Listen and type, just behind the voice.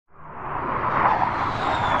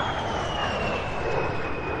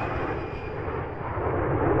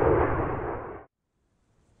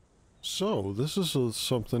So, this is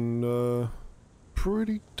something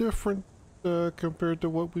pretty different compared to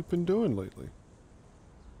what we've been doing lately.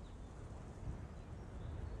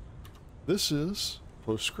 This is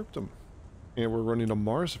Scriptum, and we're running a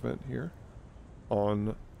Mars event here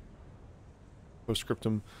on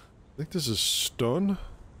Scriptum. I think this is Stun,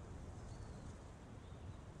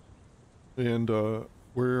 and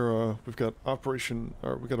we've got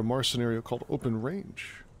we've got a Mars scenario called Open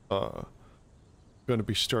Range. Going to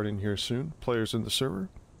be starting here soon. Players in the server.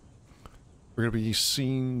 We're going to be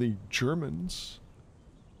seeing the Germans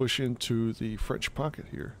push into the French pocket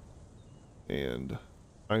here, and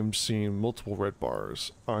I'm seeing multiple red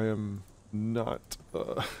bars. I am not.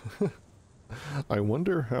 I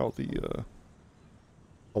wonder how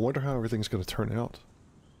everything's going to turn out.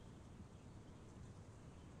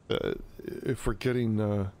 If we're getting,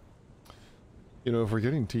 if we're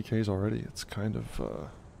getting TKs already, it's kind of.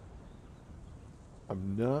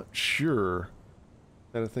 I'm not sure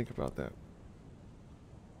how to think about that.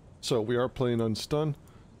 So we are playing on Stun,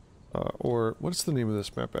 or what's the name of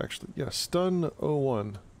this map actually? Yeah, Stun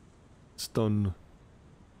 01. Stun.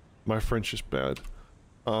 My French is bad.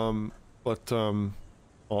 But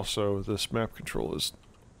also this map control is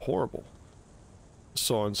horrible.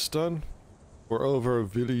 So on Stun, we're over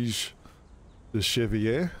Village de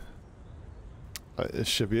Chevier.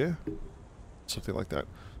 Chevier? Something like that.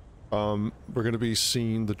 We're going to be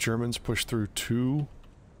seeing the Germans push through 2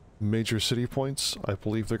 major city points. I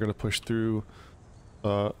believe they're going to push through,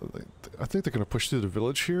 I think they're going to push through the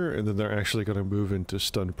village here, and then they're actually going to move into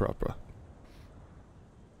Stun proper.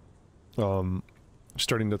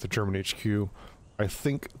 Starting at the German HQ, I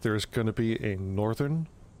think there's going to be a northern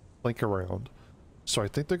flank around. So I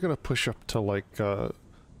think they're going to push up to like, the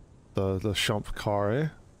Champ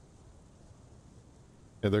Carré.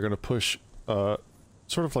 And they're going to push,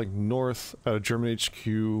 sort of like north out of German HQ,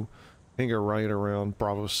 hang a right around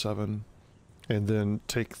Bravo 7, and then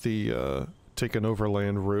take an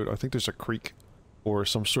overland route. I think there's a creek or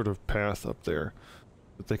some sort of path up there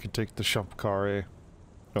that they can take the Champ Carré.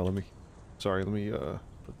 Oh, let me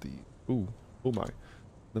put the, oh my.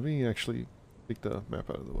 Let me actually take the map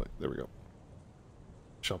out of the way. There we go.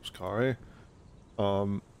 Champ Carré.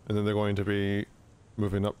 And then they're going to be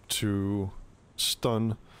moving up to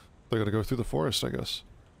Stun. They're going to go through the forest, I guess.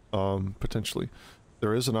 Potentially.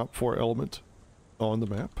 There is an Op4 element on the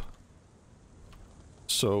map.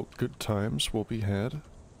 So, good times will be had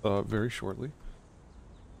very shortly.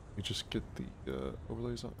 You just get the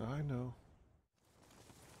overlays on. I know.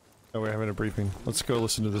 Oh, we're having a briefing. Let's go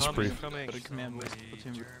listen to this brief.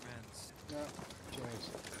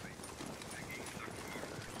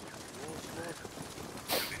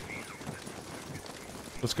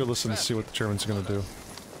 Let's go listen to see what the Germans are going to do.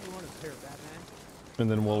 And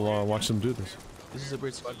then we'll watch them do this. This is a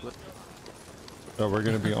great spot. Oh, we're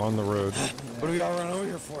going to be on the road. What do we all run over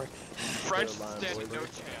here for? French standing no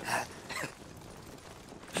chance.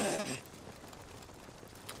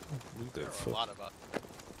 There's a lot of us.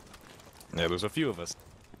 Yeah, there's a few of us.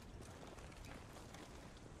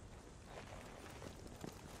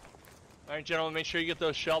 Alright, gentlemen, make sure you get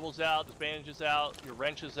those shovels out, those bandages out, your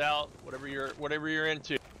wrenches out, whatever you're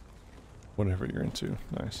into. Whatever you're into.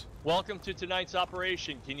 Nice. Welcome to tonight's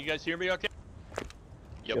operation. Can you guys hear me okay?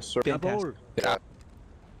 Yep. Yes, sir. Yeah.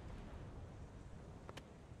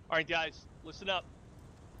 Alright guys, listen up.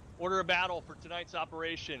 Order of battle for tonight's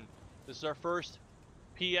operation. This is our first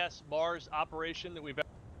PS Mars operation that we've ever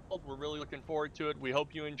held. We're really looking forward to it. We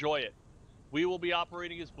hope you enjoy it. We will be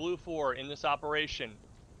operating as Blue 4 in this operation.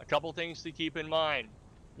 A couple things to keep in mind.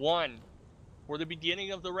 1, for the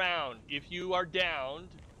beginning of the round, if you are downed,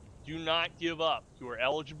 do not give up. You are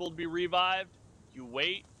eligible to be revived. You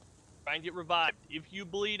wait, try and get revived. If you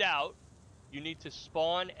bleed out, you need to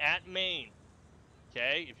spawn at main.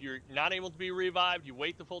 Okay, if you're not able to be revived, you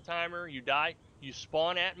wait the full timer, you die, you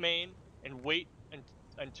spawn at main and wait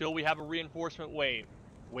until we have a reinforcement wave.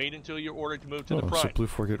 Wait until you're ordered to move to the front. So Blue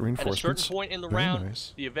 4 get reinforcements. At a certain point in the Very round,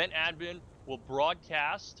 nice. the event admin will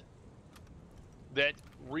broadcast that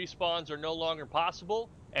respawns are no longer possible,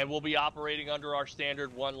 and we'll be operating under our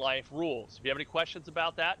standard 1 life rules. If you have any questions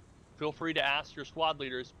about that, feel free to ask your squad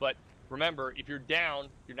leaders, but remember, if you're down,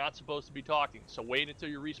 you're not supposed to be talking, so wait until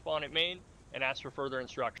you respawn at main and ask for further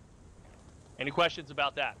instruction. Any questions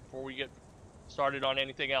about that before we get started on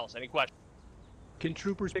anything else? Any questions? Can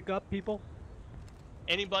troopers pick up people?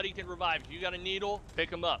 Anybody can revive. If you got a needle, pick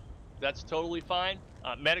them up. That's totally fine.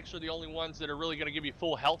 Medics are the only ones that are really going to give you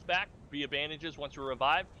full health back via bandages once you're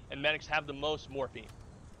revived, and medics have the most morphine.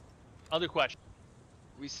 Other questions?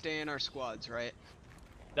 We stay in our squads, right?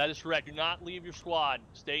 That is correct. Do not leave your squad.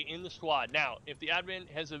 Stay in the squad. Now, if the admin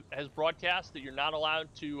has broadcast that you're not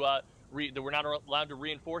allowed to that we're not allowed to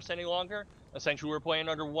reinforce any longer, essentially we're playing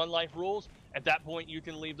under one life rules. At that point, you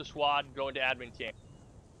can leave the squad and go into admin camp.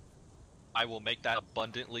 I will make that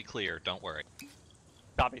abundantly clear. Don't worry.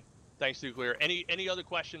 Copy. Thanks, Nuclear. Any other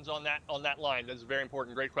questions on that line? That's very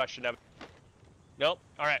important. Great question, Evan. Nope.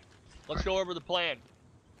 All right. Let's go over the plan.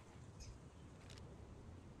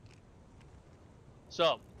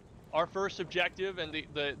 So, our first objective and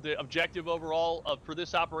the objective overall for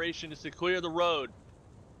this operation is to clear the road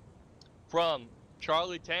from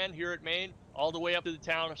Charlie 10 here at Maine all the way up to the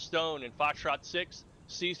town of Stone in Foxtrot 6.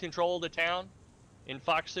 Seize control of the town in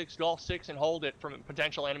Fox 6, Golf 6, and hold it from a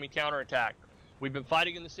potential enemy counterattack. We've been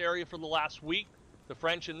fighting in this area for the last week. The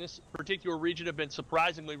French in this particular region have been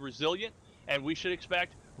surprisingly resilient, and we should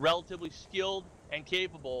expect relatively skilled and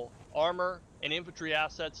capable armor and infantry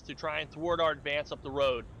assets to try and thwart our advance up the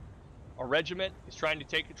road. Our regiment is trying to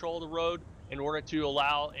take control of the road in order to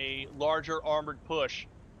allow a larger armored push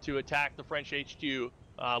to attack the French HQ,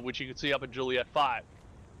 which you can see up at Juliet 5.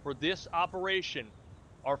 For this operation,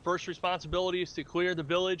 our first responsibility is to clear the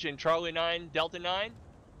village in Charlie 9, Delta 9,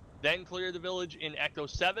 then clear the village in Echo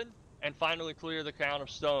 7, and finally clear the town of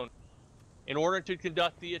Stone. In order to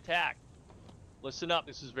conduct the attack, listen up,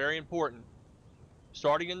 this is very important.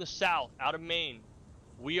 Starting in the south, out of Maine,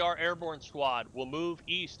 we, our airborne squad, will move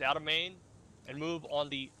east out of Maine and move on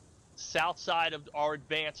the south side of our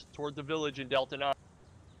advance toward the village in Delta 9.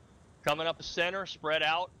 Coming up the center, spread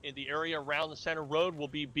out in the area around the center road, will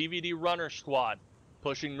be BVD Runner Squad,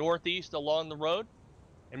 pushing northeast along the road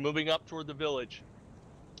and moving up toward the village.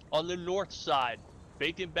 On the north side,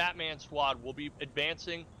 Bacon Batman Squad will be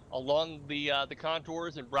advancing along the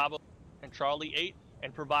contours in Bravo and Charlie 8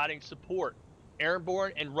 and providing support.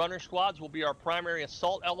 Airborne and runner squads will be our primary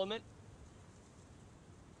assault element.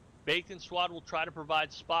 Bacon Squad will try to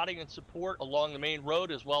provide spotting and support along the main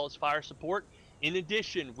road as well as fire support. In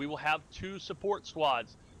addition, we will have 2 support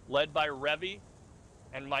squads led by Revy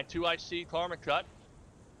and my 2IC Karmakut,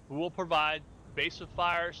 who will provide base of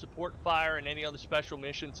fire, support fire, and any other special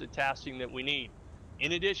missions and tasking that we need.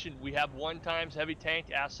 In addition, we have 1x heavy tank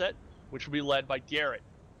asset, which will be led by Garrett.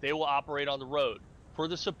 They will operate on the road. For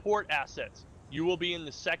the support assets, you will be in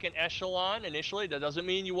the second echelon initially. That doesn't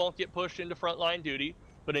mean you won't get pushed into frontline duty,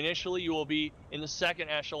 but initially you will be in the second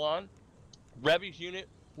echelon. Revy's unit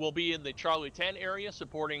will be in the Charlie 10 area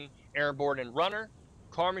supporting airborne and runner.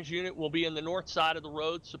 Carmen's unit will be in the north side of the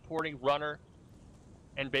road supporting runner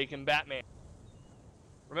and Bacon Batman.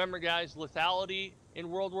 Remember guys, lethality in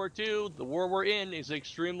World War II, the war we're in, is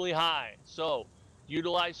extremely high. So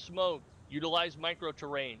utilize smoke, utilize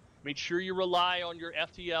micro-terrain. Make sure you rely on your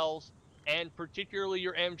FTLs and particularly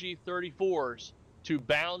your MG-34s to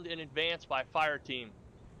bound and advance by fire team.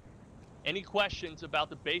 Any questions about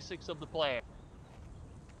the basics of the plan?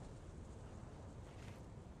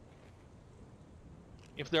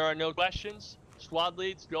 If there are no questions, squad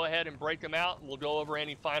leads, go ahead and break them out, and we'll go over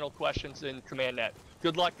any final questions in command net.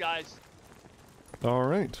 Good luck, guys. All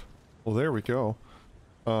right. Well, there we go.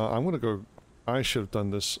 I'm going to go... I should have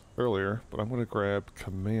done this earlier, but I'm going to grab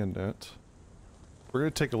command net. We're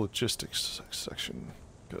going to take a logistics section,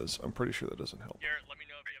 because I'm pretty sure that doesn't help. Garrett, let me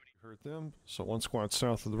know if you have any... Heard them. So 1 squad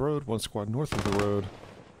south of the road, 1 squad north of the road,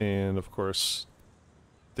 and of course,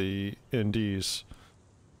 the NDs.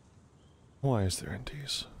 Why is there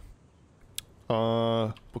NDs?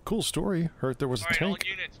 But cool story. Heard there was a tank. All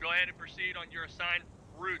units, go ahead and proceed on your assigned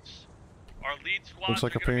routes. Our lead squad. Looks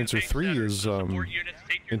like a Panzer III is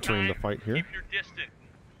entering the fight here. Keep your distance.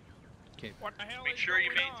 Okay. What the hell Make is sure you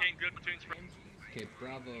going maintain good platoon spread. Okay,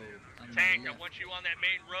 Bravo. On Tank, the I left. want you on that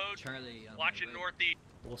main road. Charlie. On Watching the right. northeast.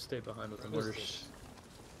 We'll stay behind with the What is mortars.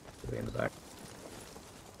 this? Way in the back.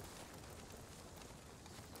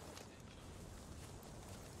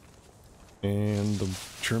 And the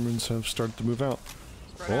Germans have started to move out.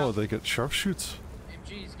 Spread Oh, out. they get sharpshoots.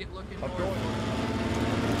 MGs, get looking I'm north. going.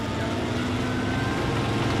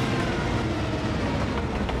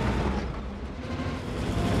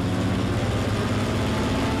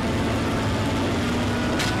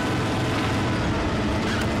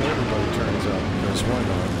 Everybody turns out, because why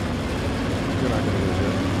not? You're not going to get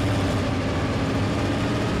hit.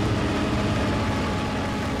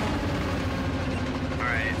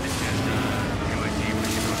 Alright, this is UIC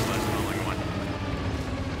pushing northwest following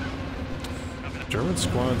 1. German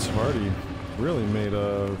squads have already really made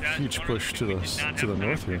a That's huge one of push the to things we did not the have time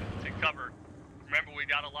north here. To cover. Remember, we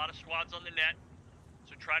got a lot of squads on the net,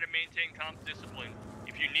 so try to maintain comp discipline.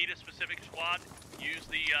 If you need a specific squad, use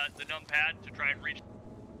the numpad to try and reach.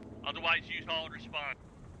 Otherwise, use call and response.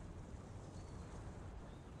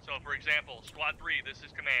 So, for example, Squad 3, this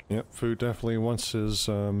is command. Yep, Fu definitely wants his,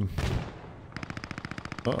 uh-oh.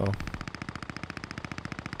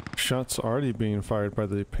 Shots already being fired by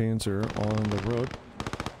the Panzer on the road.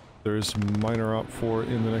 There's minor op 4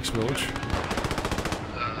 in the next village.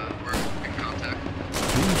 We're in contact.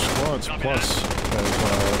 2 squads plus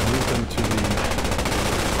have moved into the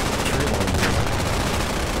tree line.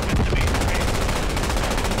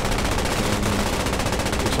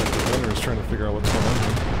 Looks like the gunner is trying to figure out what's going on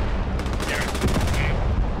here.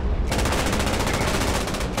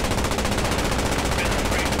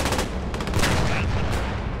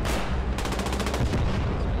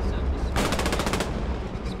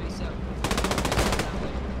 Space up. That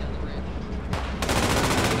way, down the ridge.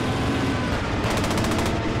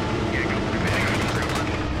 Yeah, go for it.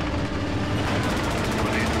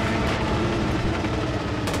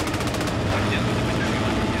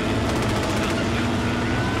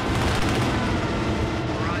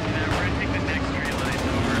 Roger that. We're gonna take the next tree line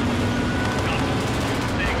over.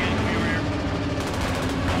 Say again, we were here.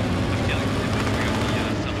 I'm dealing with infantry on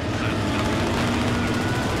the southern side of the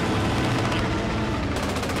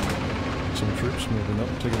Some troops moving up,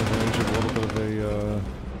 taking advantage of a little bit of a,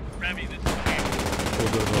 Remy, this is command.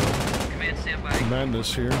 little bit of Command standby. a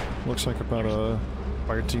madness here. Looks like about a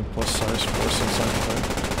fire team plus size force inside the tank.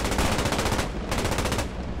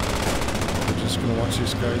 We're just gonna watch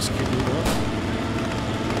these guys keep moving up.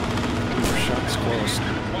 Keep your shots closed.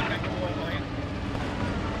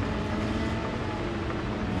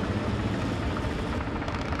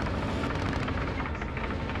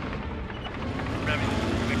 Remy, this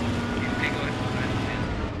is command. Okay, go ahead.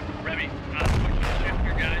 Remy, I want you to shift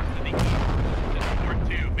your guys to the east to support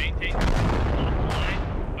 2. Maintain the line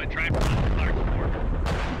by trying to fire support.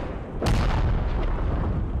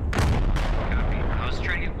 Copy. I was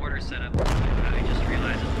trying to get order set up. I just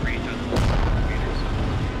realized it's the range on the computers.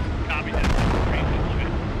 Copy that. Range is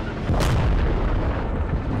limited.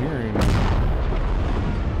 I'm hearing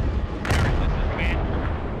Garrett, this is command.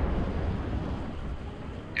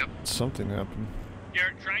 something happen.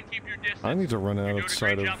 Garrett, try and keep your distance. I need to run You're doing a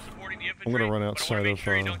outside great of. job supporting the I'm gonna infantry, run but I wanna outside make of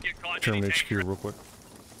sure you don't get caught in German any HQ tank real quick,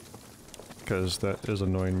 because that is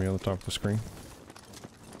annoying me on the top of the screen.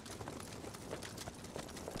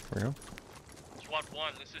 There we go. SWAT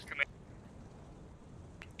 1, this is command.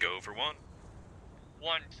 Go for 1.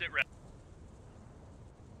 1, sit rep.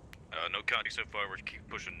 No contact so far. We're keep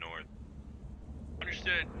pushing north.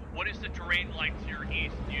 Understood. What is the terrain like to your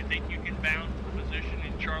east? Do you think you can bound to position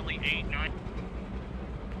in Charlie 8-9?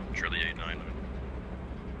 Charlie 8-9.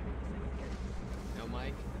 No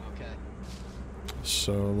mic? Okay.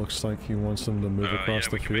 So looks like he wants them to move across yeah,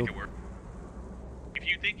 the we can make field. it work. If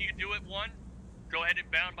you think you can do it, 1, go ahead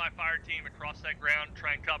and bound by fire team across that ground,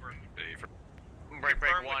 try and cover. Break,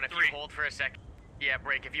 Confirm one. with If 3. you hold for a sec. Yeah,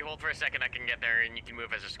 break. If you hold for a second, I can get there and you can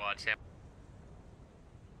move as a squad, Sam.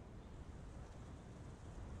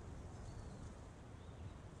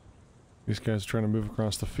 These guys are trying to move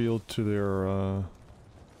across the field to their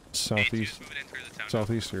southeast, moving in through the town.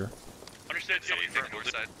 southeast here. Understood. Yeah, you take the north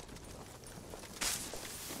side.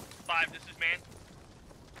 5, this is man.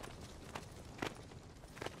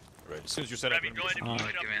 Right, as soon as you're set up, Remy, go ahead and push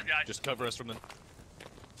up your guys. just cover us from the...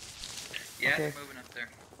 Yeah, Okay. moving up there.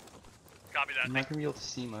 Copy that. I'm not gonna be able to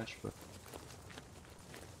see much, but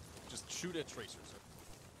Just shoot at tracers.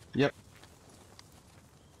 yep.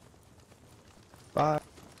 Bye.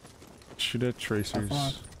 Shoot at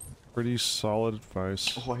tracers. Pretty solid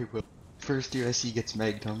advice. Oh, I will. First USC gets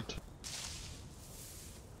mag dumped.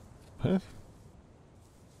 Huh?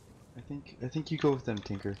 I think you go with them,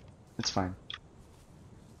 Tinker. It's fine.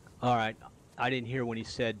 Alright, I didn't hear when he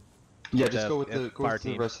said Yeah, with just the, go with the fire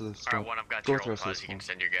team. rest of the squad. Alright, 1, I've got Go your with the old rest of pause. the You can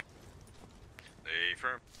squad. send your guy.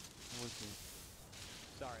 Affirm.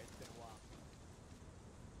 Sorry, it's been a while.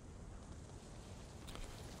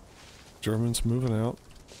 Germans moving out.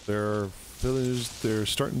 Their village. They're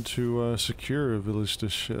starting to secure village de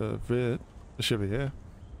Chevier.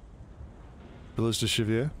 Village de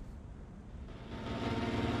Chevier.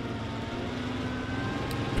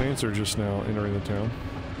 Panzer just now entering the town.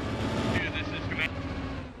 2, this is command.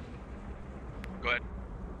 Go ahead.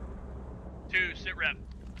 2, sit rep.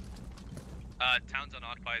 Town's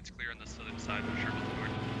unoccupied. It's clear on the southern side of Sherwood Ford.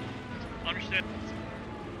 Understood.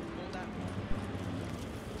 Hold that.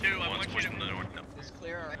 2, I One's want you pushing to... to the north. No. It's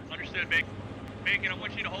clear, alright. Understood, Bacon. Bacon, I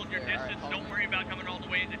want you to hold your Okay, alright, distance. hold Don't it. worry about coming all the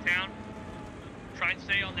way into town. Try and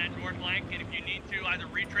stay on that north flank, and if you need to, either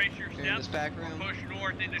retrace your Clear this steps back or room. push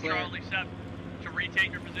north into Clear. Charlie 7 to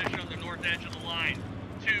retake your position on the north edge of the line.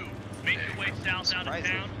 2, make your way south out of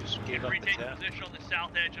town and retake your position on the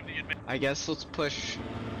south edge of the advance. I guess let's push.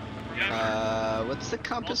 Yes, What's the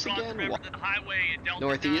compass All again? remember the highway in Delta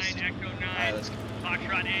Northeast? 9, Echo 9. Alright, let's go.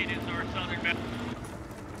 Foxtrot 8 is our southern bound.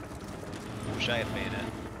 Wish I had bayonet.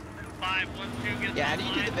 512 gets Yeah, how do you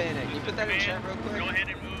do online. the bayonet? Can you put that in chat real Go quick? ahead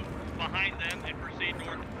and move behind them and proceed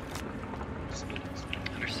north.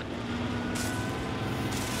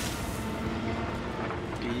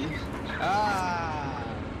 B. Ah!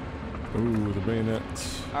 Ooh, the bayonet.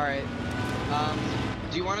 Alright.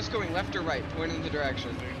 Do you want us going left or right? Point in the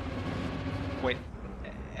direction. Wait,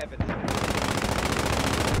 Evan.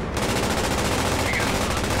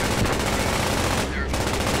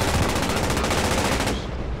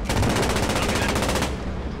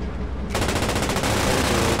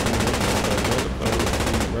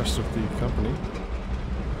 The rest of the company.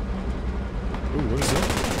 Ooh, what is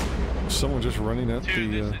that? Someone just running at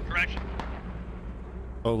the.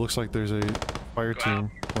 Oh, looks like there's a fire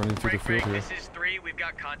team running through the field here. This is 3. We've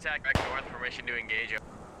got contact back north. Permission to engage.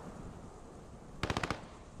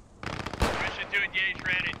 Permission to engage,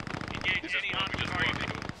 granted. Engage any hostile target.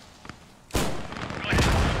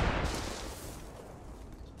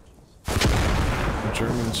 The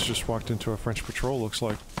Germans just walked into a French patrol, looks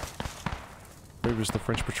like. Maybe it was the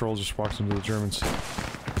French patrol just walked into the Germans.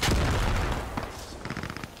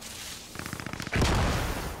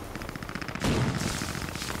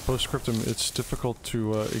 Post-scriptum, it's difficult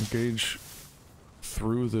to engage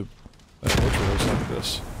through the motorways like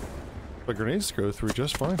this. But grenades go through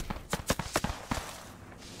just fine.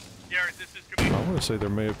 Garrett, this is I want to say there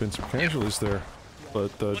may have been some casualties there,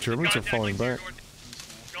 but the Germans are falling back.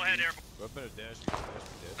 Go ahead, Airborne. Go up in a dash.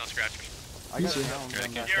 Don't scratch me. I got it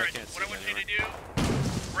down. Garrett, what I want you to do,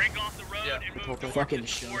 break off the road and move towards fucking the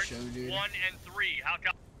show, support dude. 1 and 3. How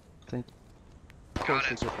come? Thank you.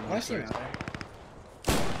 Got it. Why is there out there?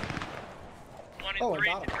 1 and Oh, I 3.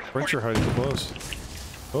 got him. French are hiding close.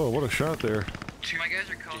 Oh, what a shot there. My guys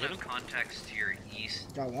are calling up contacts to your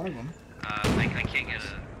east. Got one of them. I can't get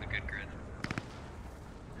a good grid.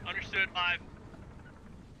 Understood, 5.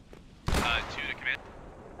 2 to command.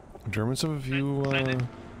 Germans have a few, Confirmed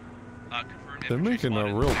they're infantry making squad a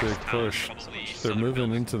in real next big town, push. probably They're southern moving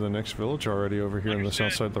buildings. into the next village already over here on the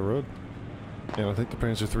south side of the road. And I think the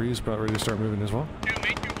Panzer III is about ready to start moving as well.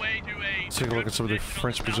 Make your way to a Let's take a look at some of the position on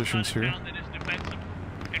French the south positions side of here. town that is defensive.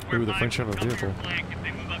 And Ooh, the where French have a cover your vehicle. flank if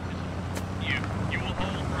they move up to you. You will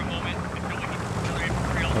hold for a moment until we get to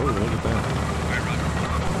the Oh, look at that.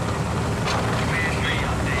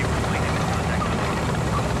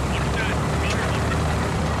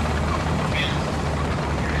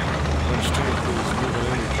 French tank is moving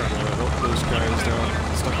in and trying to help those guys down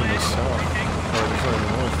stuck in the south. Or sorry, the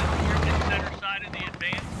north. center side of the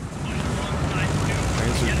advance. Push alongside 2.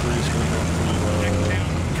 Panzer III is going to have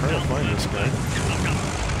to try to find this guy.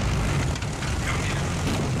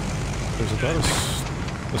 There's about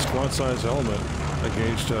a squad-sized element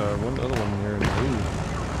engaged. One other one here in blue.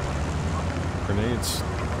 Grenades.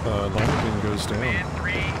 Longbeam goes down. Command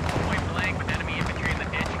 3, point blank with enemy infantry in the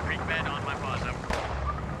ditch. Creek bed on my plaza.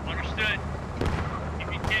 Understood. If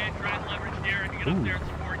you can, try and leverage the air to get up there and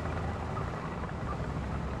support.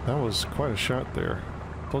 That was quite a shot there.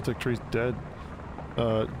 Toltec tree's dead.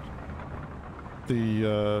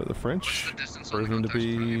 The French proving to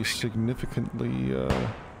be significantly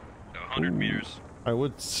 100 meters. I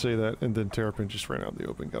would say that, and then Terrapin just ran out in the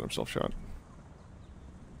open, got himself shot.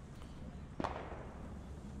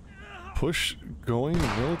 Push going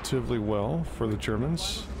relatively well for the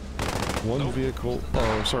Germans. One vehicle,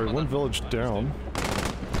 oh sorry, one village down.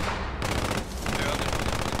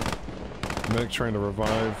 Medic trying to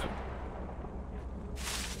revive.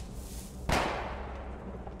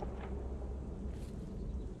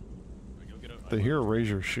 They hear a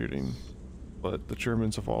Razor shooting, but the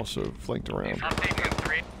Germans have also flanked around. Update from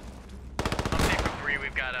 3. Update from 3.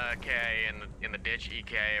 We've got a KIA in the ditch.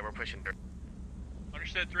 EKIA. We're pushing through.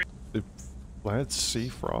 Understood, 3. Did Lads see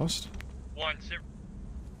Frost? 1, sit.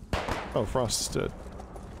 Oh, Frost is dead.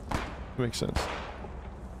 Makes sense.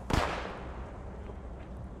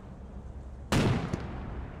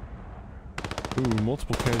 Ooh,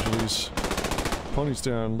 multiple casualties. Pony's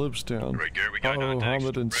down, Lib's down. Right, Garrett, we got Oh, contacts.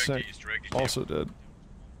 Hamid and Direct Sek east, direct east. also dead.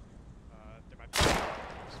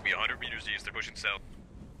 Be 100 meters east. They're pushing south.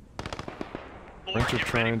 French are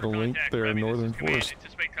trying to link their northern force.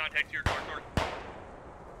 Anticipate contact to your north.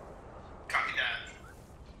 Copy that.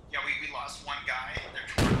 Yeah, we lost one guy.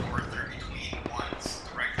 They're toward north. They're between ones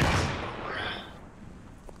directly where we're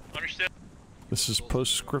at. Understood. This is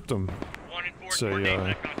post-scriptum. 1 and 4, It's coordinate a,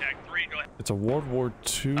 that contact. 3, go ahead. it's a World War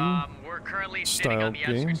II We're currently sitting style on the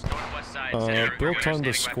game, outskirts northwest side. Center. built We're on the standing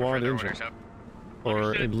by for squad further engine, orders. or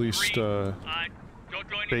Understood. at least 3, don't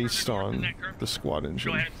go any based further north than on that curve. the squad Go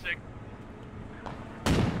engine. ahead and 6.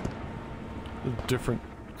 different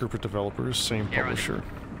group of developers, same publisher.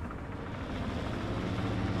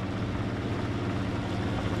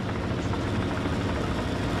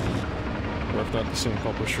 Or if not the same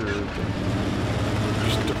publisher, then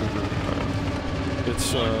just different group.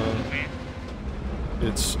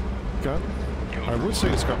 It's got, I would say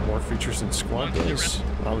it's got more features than Squad does.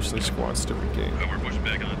 Obviously Squad's a different game.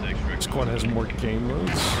 Squad has more game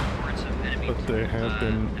modes, but they have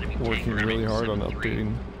been working really hard on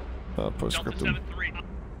updating Scriptum.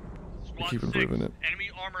 They keep improving it. Enemy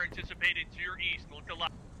armor anticipated to your east. Look to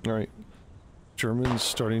left. Alright. Germans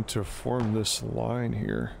starting to form this line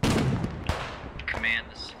here. Command,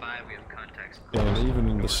 this is 5, we have contacts. And even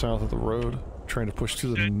in the south of the road, trying to push to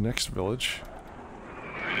the next village.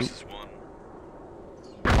 This is 1.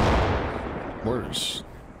 Mortars.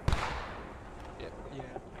 Yeah.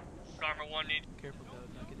 Karma 1 need. Careful though,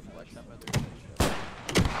 not getting flashed up by the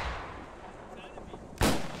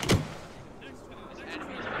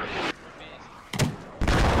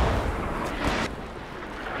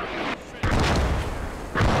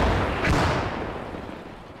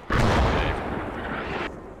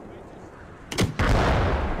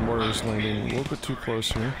Mortars landing a little bit too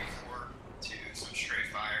close here.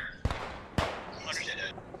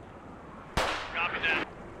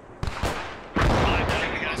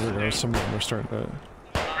 There we go, some of them are starting to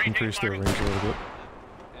increase their range a little bit.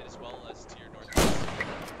 As well as to your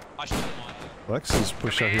northwest. Lex is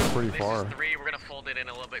pushed out here pretty far. This is 3, we're gonna fold it in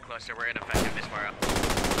a little bit closer, we're ineffective this far up.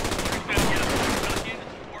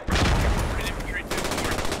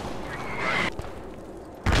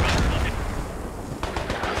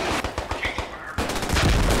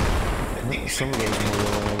 Some of those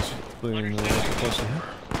mortars leading a little bit closer here.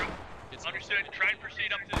 It's understood. Try and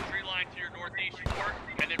proceed up to the tree line to your northeast support,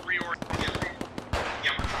 and then reorient.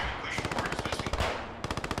 Yeah, we're trying to push forward as best we can.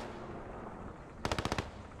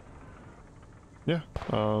 Yeah,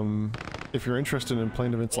 if you're interested in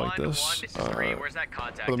playing events like this,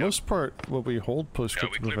 for the most part, when we hold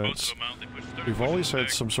post-scriptum events, we've always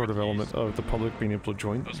had some sort of element of the public being able to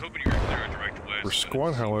join them. For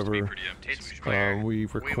Squad, however, we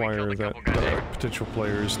require that potential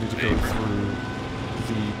players need to go through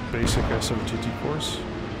the basic SOTT course.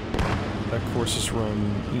 That course is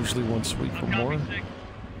run usually once a week or more.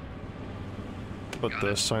 But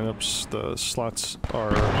the sign-ups, the slots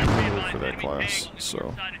are limited for that class,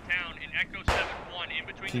 so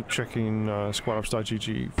keep checking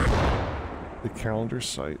squadops.gg. The calendar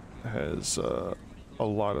site has a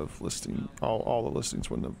lot of listing, all the listings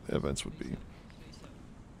when the events would be.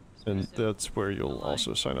 And that's where you'll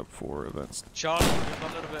also sign up for events Sean,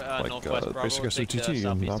 a little bit, like basic SOTT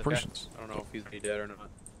and operations. I don't know if he's dead or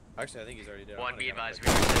not. Actually, I think he's already dead. 1, be advised,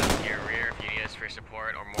 we are set up to your rear if you need us for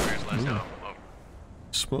support or mortars, let us know.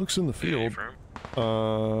 Smoke's in the field,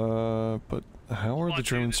 but how are the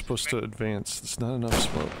Germans supposed to advance? There's not enough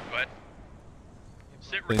smoke.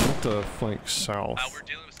 They need to flank south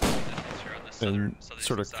and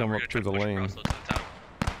sort of come up through the lane.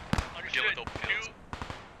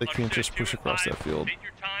 They can't just push across that field.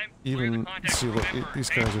 Even, see, look, these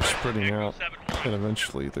guys are spreading out, and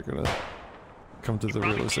eventually they're gonna come to the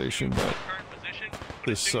realization that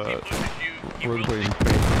this roadway is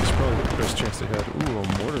probably the best chance they had. Ooh, a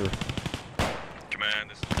mortar. Command,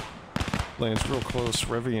 this lands real close.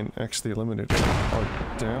 Revy and X, the Eliminator,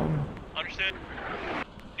 are down. Understood.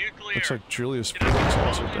 Nuclear. Looks like Julius Felix is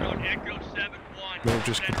also down. May have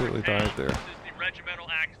just completely died there.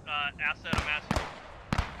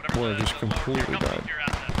 Boy, just completely died.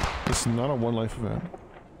 This is not a one-life event.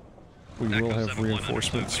 We will have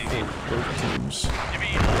reinforcements for both teams.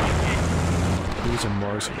 It is a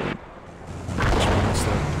Mars event, which means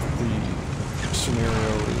that the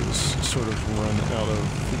scenario is sort of run out of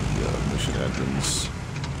the mission admin's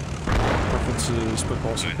preferences, but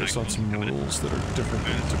also based on some rules that are different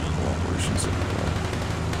than typical operations that we run.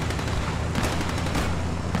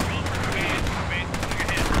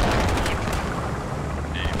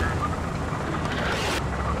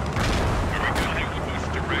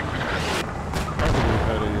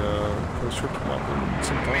 Scriptum up in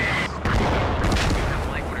some time.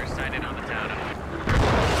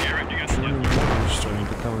 German mortars starting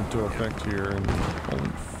to come into effect here, and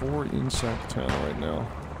only 4 inside town right now.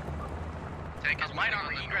 Light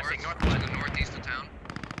armor egressing northwest and northeast of town.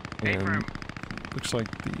 And looks like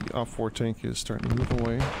the OP4 tank is starting to move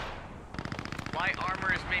away. Light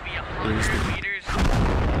armor is maybe 100 meters.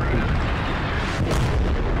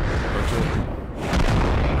 Artillery.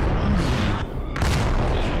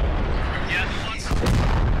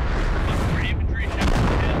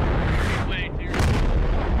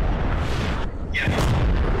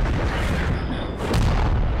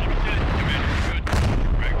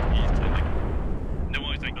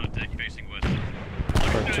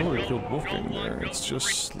 Wolfgang there. It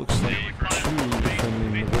just looks like two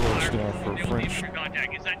defending the village now for French.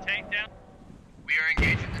 Contact. Is that tank down? We are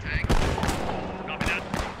engaging the tank. Copy that.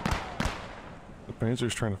 The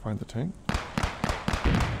Panzer's trying to find the tank.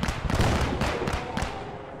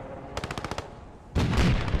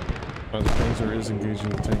 The Panzer is engaging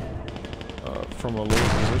the tank from a low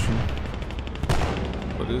position,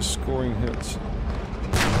 but is scoring hits.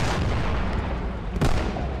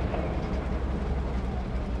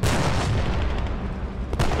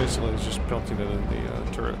 Basically, it's just pelting it in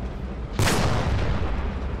the turret.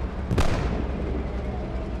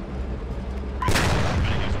 We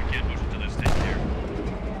can't push it to this tank here.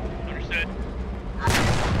 Understood.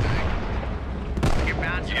 You're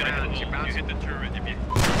bouncing around. You're You bouncing. hit the turret. If you hit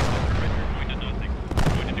the turret, you're going to nothing.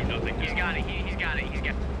 You're going to do nothing. He's got it. He's got it. He's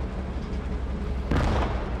got it.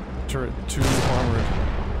 Turret too armored.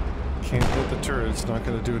 Can't hit the turret. It's not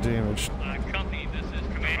going to do damage. Company, this is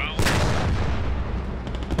command.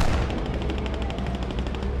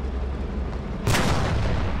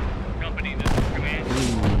 Company, this is command.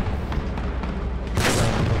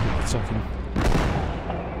 Something.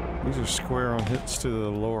 These are square on hits to the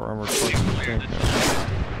lower armored parts of the tank now.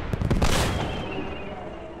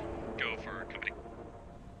 Go for company.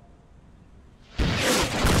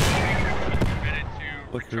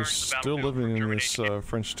 Look, they're still living in this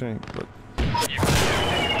French tank, but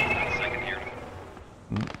Second here.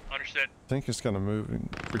 Understood. tank is going to move and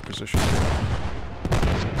reposition.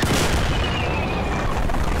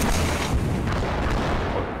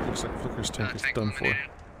 Looks like Flicker's tank is done for.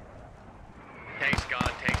 Tank's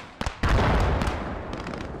gone. Tank.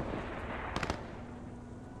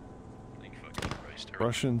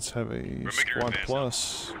 Russians have a making squad advance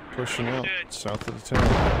plus pushing out south of the town.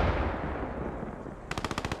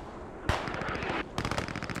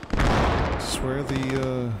 This is where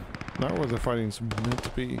the, not where the fighting's meant to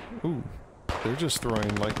be. Ooh, they're just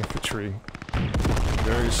throwing light infantry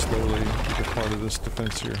very slowly to get part of this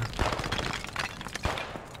defense here.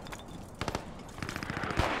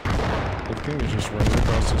 The king is just running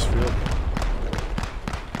across this field.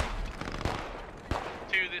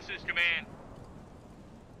 2, this is command.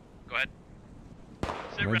 Go ahead.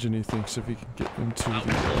 Imagine he thinks if he can get into Make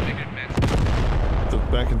an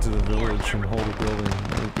advance. back into the village and hold a building,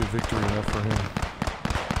 it would be victory enough for him.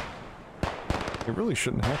 It really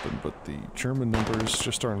shouldn't happen, but the German numbers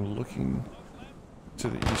just aren't looking to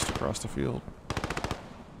the east across the field.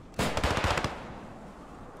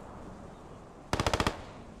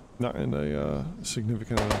 Not in a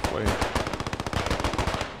significant enough way.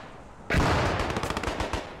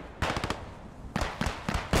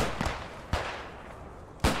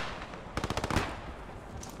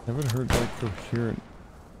 I haven't heard like coherent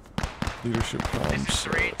leadership comms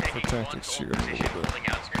for tactics here in a little bit.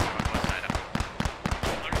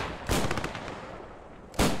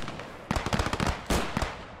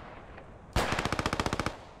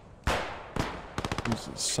 He's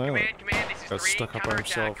silent. Got stuck up by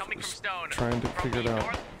himself, just trying to figure it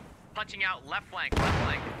out. Punching out left flank. Left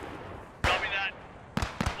flank. Copy that.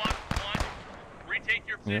 Squad 1, retake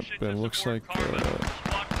your Yep, position. and it looks like Squad 4,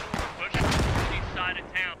 push east side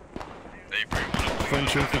of town.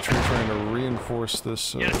 French infantry trying to reinforce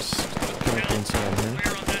this campaign zone here.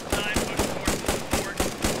 Clear on that side, push towards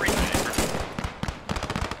the fort. Retake.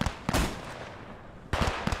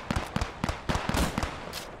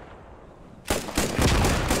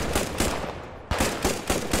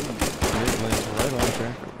 Grenade lands right on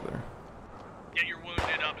Jack over there. Get your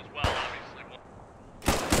wounded up as well, obviously.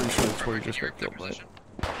 Pretty sure that's where he just got killed, right?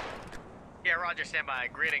 Yeah, roger, stand by.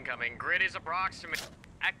 Grid incoming. Grid is approximate.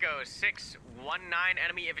 Echo 619,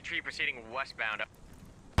 enemy infantry proceeding westbound.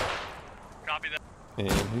 Copy that. And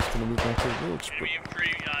he's gonna move back to the village, but Enemy infantry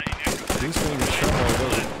in Echo he's gonna get shot all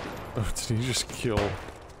over. Oh, did he just kill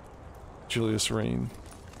Julius Vane,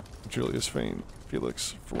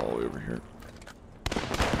 Felix from all the way over here?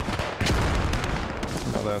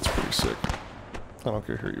 Now that's pretty sick. I don't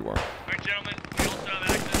care who you are. Alright, gentlemen, we also have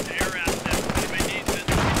access to air assets. Anybody needs this,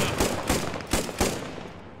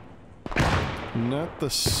 Not the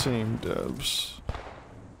same devs.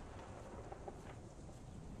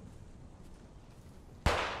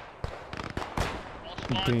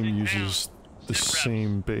 The game uses the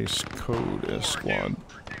same base code as Squad.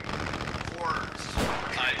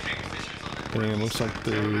 And it looks like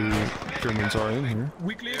the Germans are in here.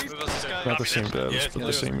 Not the same devs, but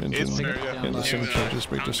the same engine and the same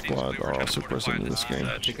changes made to Squad are also present in this game.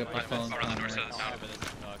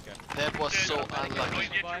 That was so unlucky.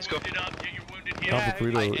 Alpha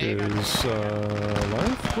Guido is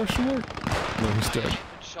alive? Question mark? No, he's dead.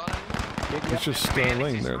 He's just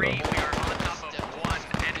laying there though.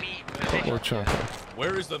 Oh, Lord Chonka.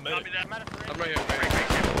 Where is the medic? I'm right here.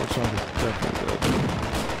 Lord Chonka's definitely dead.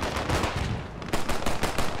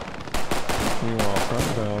 Meanwhile,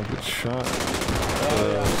 Crocodile gets shot.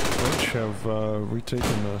 The French have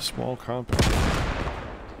retaken a small compound.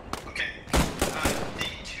 Okay. The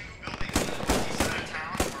two buildings in the east side of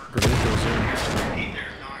town are Grenade goes in.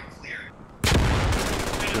 they're non-clear.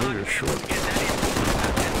 Grenade is short.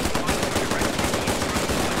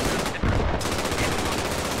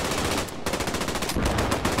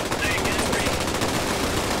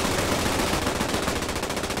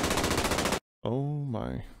 Oh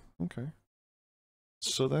my. Okay.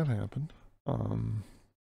 So that happened.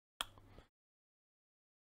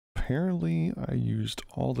 Apparently I used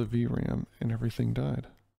all the VRAM and everything died.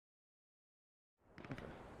 Okay.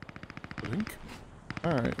 Blink.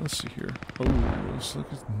 Alright, let's see here. Oh, this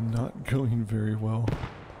look is not going very well.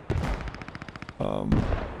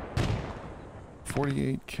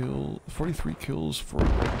 43 kills for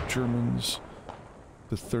Germans,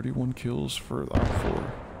 to 31 kills for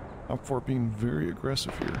Op4. Op4 being very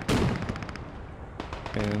aggressive here.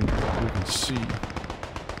 And we can see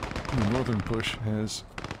the northern push has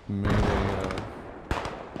made a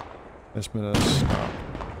stop.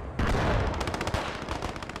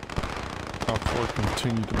 Op4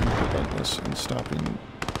 continue to be relentless in stopping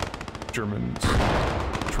Germans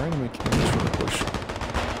trying to make aims for the push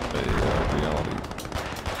a reality.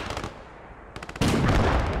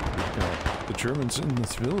 The Germans in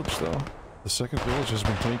this village, though. The second village has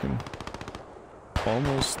been taken.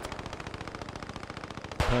 Almost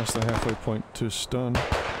past the halfway point to stun.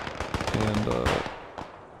 And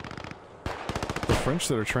the French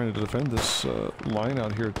that are trying to defend this line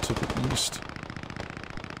out here to the east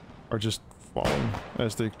are just falling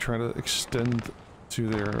as they try to extend to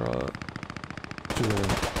their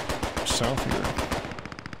south here.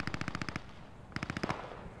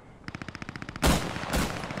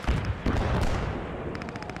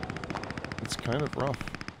 It's kind of rough.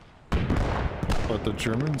 But the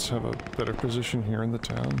Germans have a better position here in the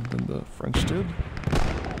town than the French did.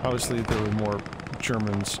 Obviously, there were more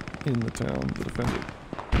Germans in the town to defend it.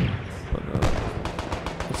 But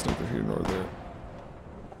that's neither here nor there.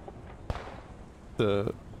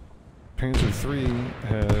 The Panzer III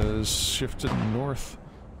has shifted north.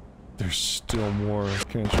 There's still more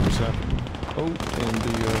casualties happening. Oh, and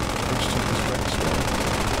the French tank is back as well.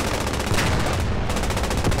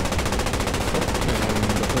 And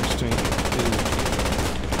the French tank is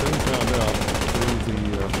being found out through the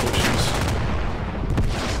bushes.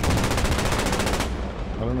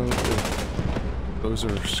 I don't know if those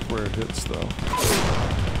are square hits, though.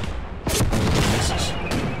 Misses.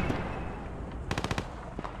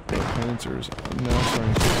 The Panzers are now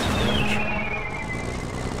starting to take some damage.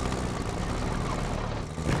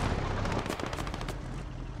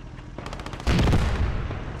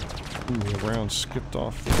 Ooh, the round skipped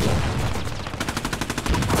off the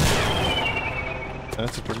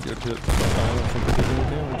That's a pretty good hit. I don't think it did any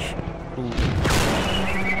damage. Ooh.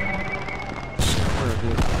 Square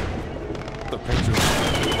hit. The Panzers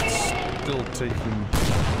still taking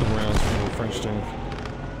the rounds from the French tank.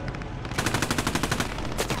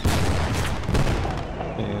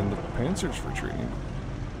 And the Panzer's retreating.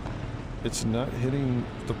 It's not hitting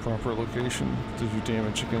the proper location to do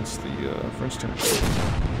damage against the French tank.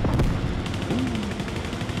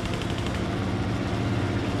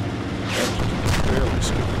 Barely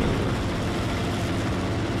skipping over.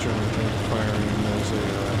 German tank firing as a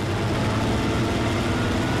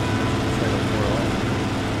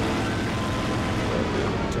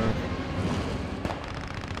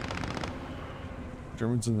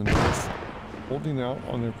Germans in the north holding out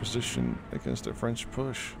on their position against a French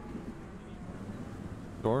push.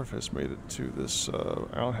 Dorf has made it to this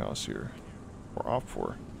outhouse here, or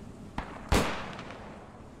Op4.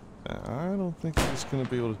 I don't think he's going to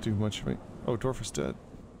be able to do much of it. Oh, Dorf is dead.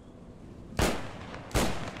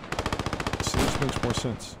 See, this makes more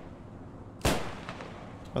sense.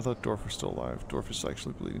 I thought Dorf was still alive. Dorf is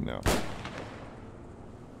actually bleeding now.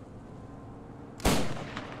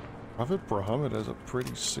 Prophet Brahmed has a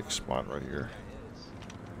pretty sick spot right here.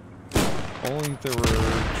 Only there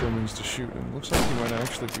were Germans to shoot, and looks like he might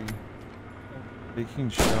actually be taking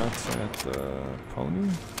shots at the pony.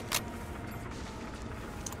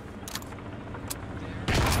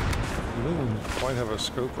 He doesn't quite have a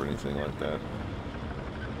scope or anything like that.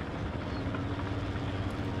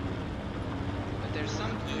 But there's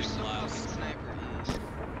some fucking sniper east.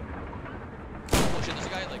 Oh shit, there's a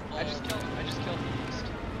guy like. I just killed him east.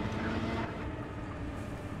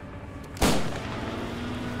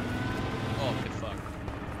 Oh, good fuck.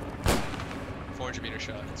 400 meter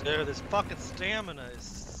shot. Dude, this fucking stamina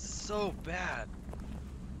is so bad.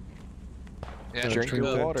 Yeah, drink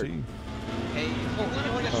that water. Tea. Hey, hold on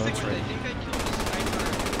a second. That's right. I think I killed the sniper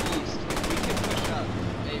east. We can push up,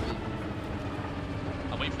 maybe.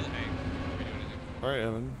 I'll wait for the egg. Alright,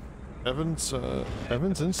 Evan.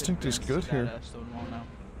 Evan's instinct is good here.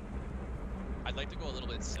 I'd like to go a little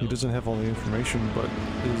bit south. He doesn't have all the information, but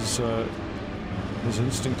his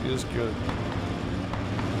instinct is good.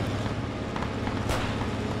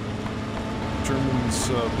 German's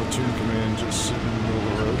platoon command just sitting in the middle of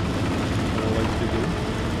the road, like they do.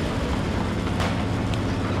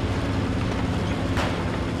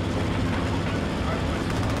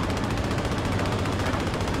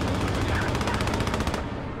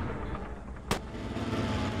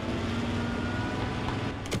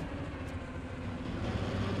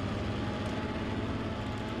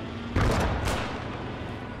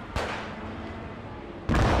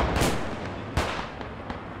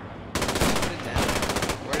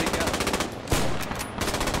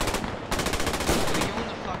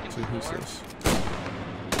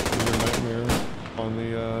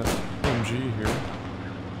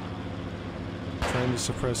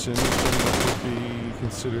 Suppress anything that could be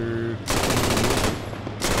considered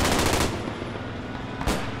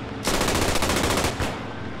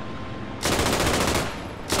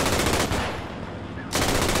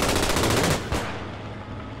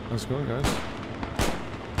How's it going, guys?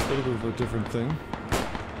 A little bit of a different thing.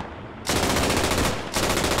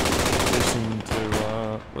 Listen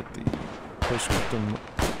to what the post-Scriptum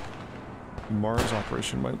Mars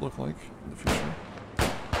operation might look like in the future.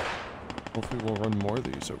 Hopefully we'll run more of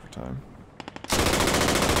these over time.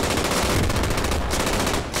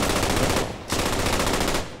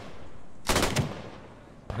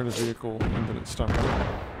 I heard a vehicle and then it stopped moving.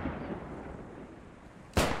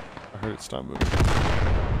 I heard it stop moving.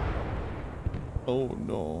 Oh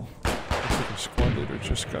no. Looks like a squad leader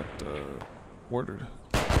just got ordered.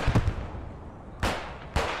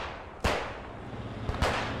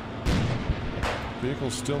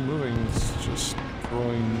 Vehicle's still moving, it's just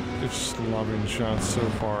it's lobbing shots so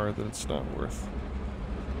far that it's not worth.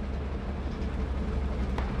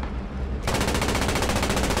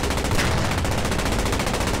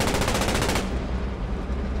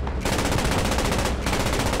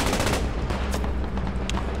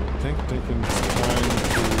 I think taking time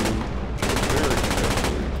to very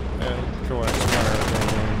carefully add coax fire down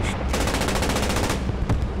range.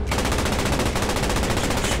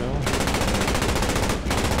 Shell.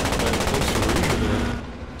 Close to Asia there.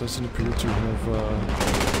 Doesn't appear to have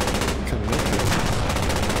connected.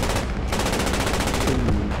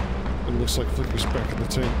 It looks like Flicker's back in the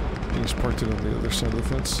tank. He's parked it on the other side of the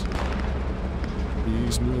fence.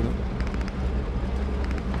 He's moving it.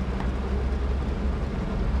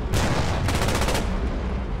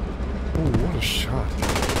 Oh, what a shot.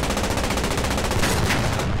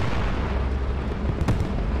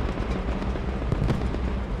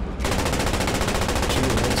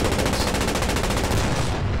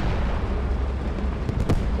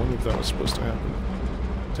 That was supposed to happen.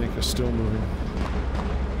 Tank is still moving.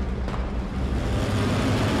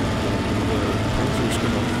 The Panthers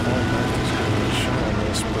gonna fall back. He's gonna get a shot on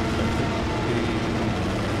this, but I think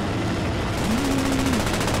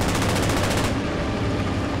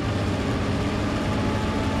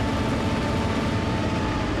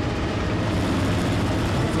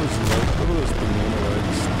look at those banana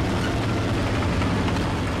legs.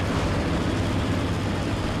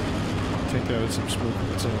 Tank added some smoke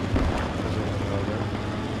of its own.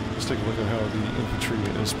 Let's take a look at how the infantry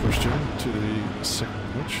is pushed in to the second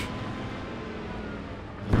pitch.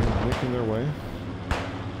 They're making their way.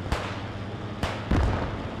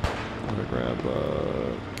 I'm gonna grab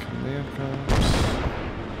command comms.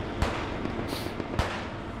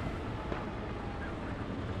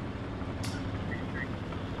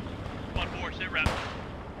 1-4, sit rep.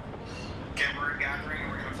 Okay, we're gathering.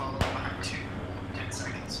 We're gonna follow behind 10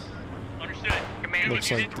 seconds. Understood. Command,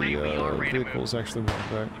 looks like the vehicle is actually moving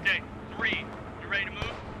back. Okay, 3. You ready to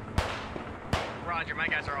move? Roger, my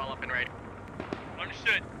guys are all up and ready.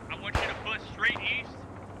 Understood. I want you to push straight east,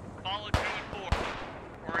 follow 2 and 4.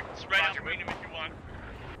 Or spread out between them if you want.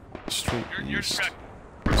 Straight You're east. correct.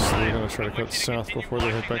 So they're gonna try to cut south before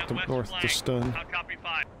they head back to north to stun. I'll copy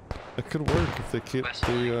 5. It could work if they keep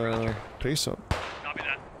the pace up. Copy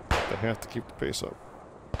that. They have to keep the pace up.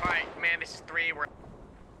 Alright, man, this is 3. We're...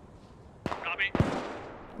 Copy.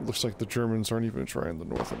 Looks like the Germans aren't even trying the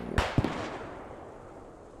north anymore.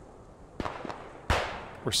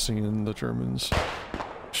 We're seeing the Germans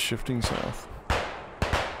shifting south.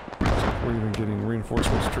 Looks like we're even getting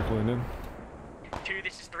reinforcements trickling in. 2,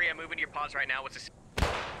 this is 3. I'm moving to your pods right now. What's this?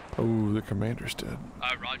 Oh, the commander's dead.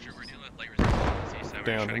 Roger, we're dealing with light resistance on the side.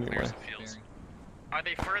 Down We're trying to clear anyway. some fields. Are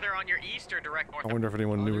they further on your east or direct north? I wonder if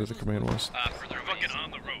anyone knew where the command was. Further They're fucking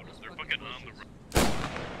on the road. They're fucking on the road.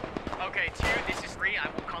 Okay, 2, this is 3. I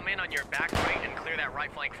will come in on your back right and clear that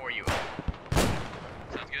right flank for you.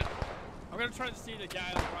 Sounds good. I'm gonna try to see the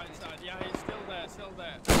guy on the right side. Yeah, he's still there, still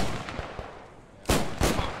there.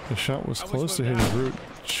 The shot was close to hitting root,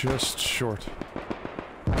 just short.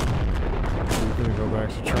 We're gonna go back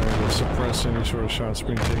to trying to suppress any sort of shots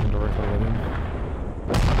being taken directly at him.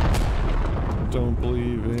 Don't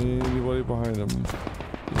believe anybody behind him.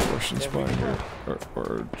 There's a Russian spy here,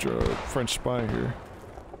 or French spy here.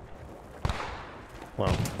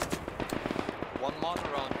 Wow. One more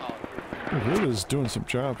around out. Root is doing some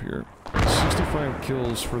job here. 65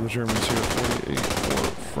 kills for the Germans here, 48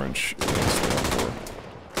 for French and Stab 4.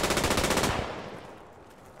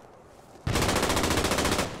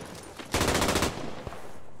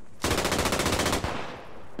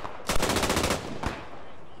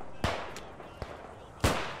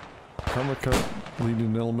 Karma cut,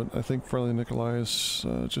 leading element. I think Friendly Nikolai is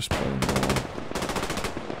just playing along.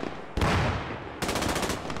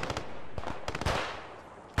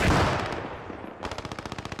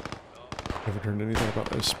 Haven't heard anything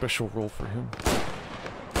about a special role for him.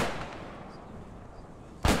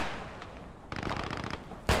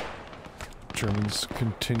 Germans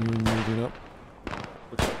continuing moving up.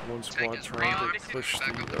 Looks like one squad trying to push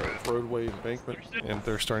the roadway embankment, and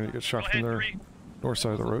they're starting to get shot from their north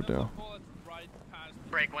side of the road now.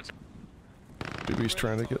 Break once. BB's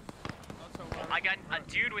trying to get. I got a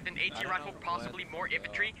dude with an AT rifle, possibly more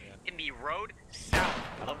infantry, in the road south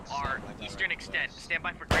of our eastern extent. Stand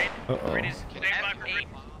by for grid. Grid is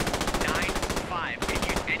F895. We can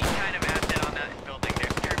use any kind of asset on that building.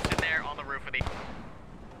 There's troops in there on the roof of the...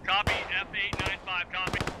 Copy, F895,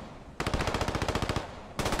 copy.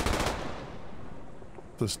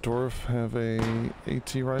 Does Dorf have a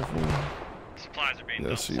AT rifle? Supplies are being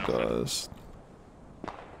Yes, he does.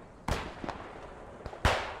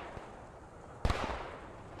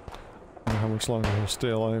 How much longer he'll stay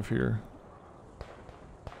alive here?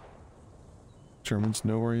 Germans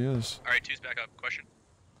know where he is. Alright, 2's back up. Question?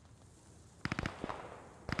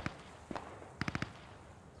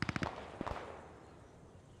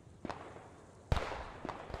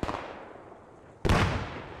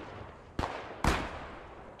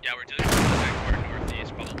 Yeah, we're dealing with the back part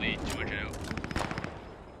northeast, probably 200 out.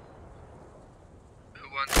 Who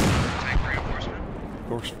wants tank reinforcement?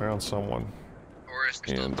 Dorf's found someone.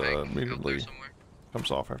 And immediately comes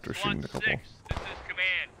off after shooting a couple. 1-6, this is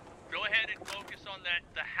command. Go ahead and focus on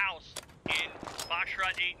the house in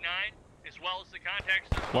Foxtrot 8-9, as well as the contacts.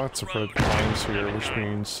 Lots of red flags here, which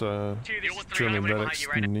means German medics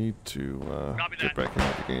need to get back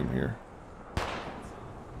into the game here.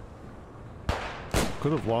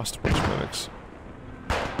 Could have lost a bunch of medics.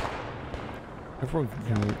 Everyone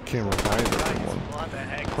can revive everyone.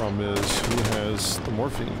 Problem is, who has the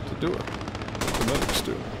morphine to do it? The medics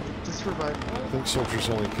do. Just revive. I think soldiers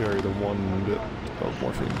only carry the 1 bit of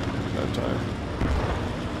morphine at a time.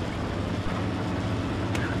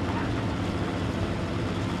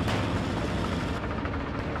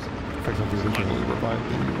 In fact, I think they can only revive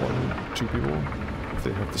maybe 1 or 2 people if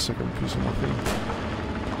they have the second piece of morphine.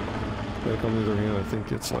 Medic on the other hand, I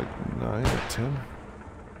think it's like 9 or 10.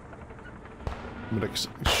 Medic's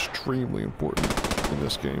extremely important in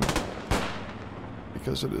this game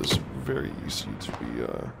because it is very easy to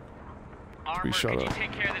be shot could up. you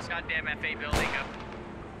take care of this goddamn F8 building?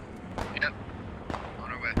 Yep.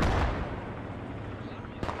 On our way.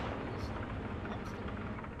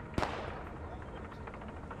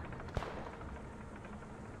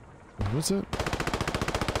 What was it?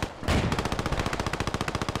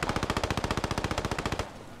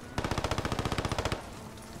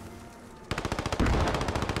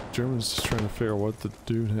 Germans just trying to figure out what to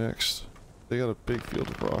do next. They got a big field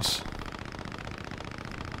to cross.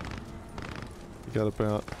 They got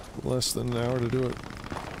about less than an hour to do it.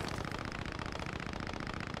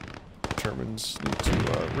 Germans need to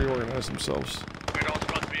reorganize themselves. We'd also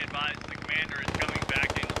must be advised the commander is coming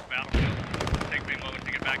back into the battlefield. Take me a moment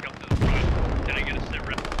to get back up to the front. Then I get a sit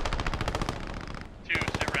rep. 2,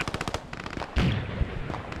 sit rep.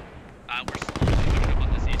 We're pushing up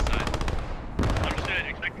on this east side. Understood.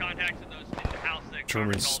 Expect contacts in the house that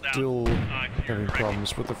Germans still having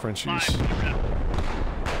problems with the Frenchies.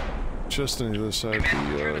 Just on the other side of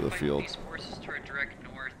the field. These forces to our direct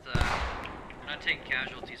north. We're not taking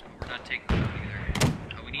casualties, but we're not taking them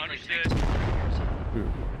either. We need like tanks.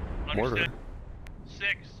 Ooh, mortar.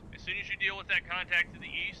 6. As soon as you deal with that contact to the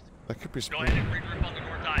east, That could be go smart. ahead and regroup on the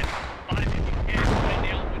north side. 5, if you can,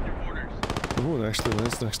 nail with Ooh, it actually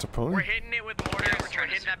lands next to Pony. We're hitting it with mortars. We're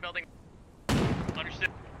hitting that building. Understood.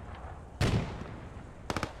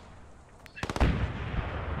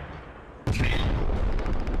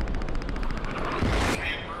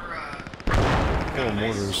 Oh,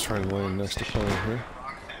 mortars trying to land next to Pony here.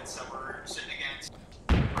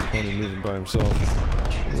 Pony moving by himself.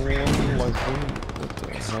 Unlikely that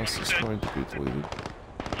the house is going to be deleted.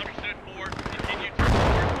 Understood. 4. Continue to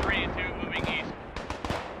report. 3 and 2 moving east.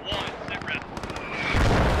 1. Sit rep.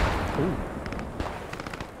 Ooh.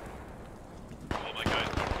 All my guys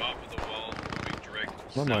on top of the wall, moving direct.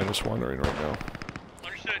 My mind is wandering right now.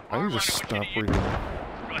 Understood. I need to stop reading. Go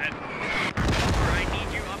ahead. I need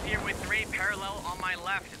you up here with 3 parallel on my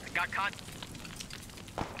left. Got caught.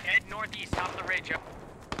 Head northeast, top of the ridge.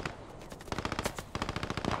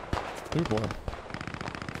 Oh boy.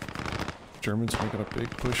 Germans making a big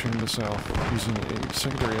push in the south using a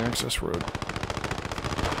secondary access road.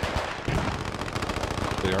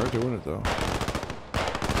 They are doing it though.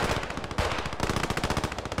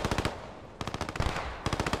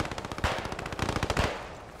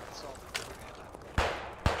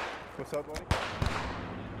 What's up, buddy?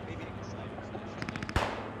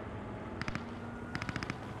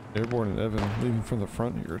 Airborne and Evan leaving from the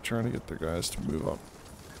front here, trying to get their guys to move up.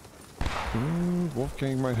 Ooh,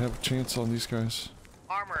 Wolfgang might have a chance on these guys.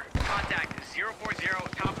 Armor, contact 040,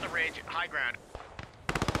 top of the ridge, high ground.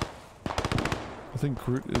 I think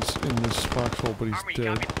Groot is in this foxhole, but he's Armor,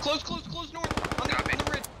 dead. Close north. On the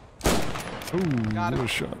ridge. Ooh, Got what him. a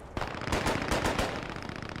shot.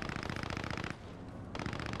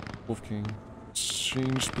 Wolfgang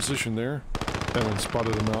changed position there. Evan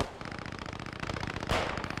spotted him out.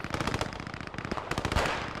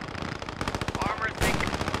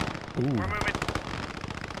 Ooh. We're moving.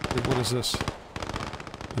 Wait, what is this?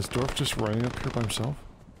 Is Dorf just running up here by himself?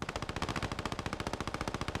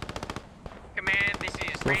 Command, this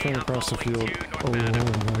is Dorf ran across the field. Oh my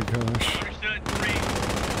gosh. Understood. 3.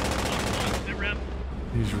 1. Sit rep.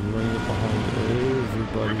 He's running up behind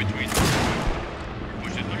everybody.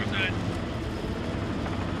 Pushing. Understood.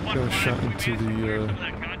 Got a shot into the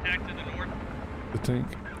Contact to the north. tank.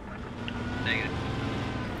 Negative.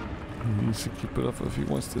 He needs to keep it up if he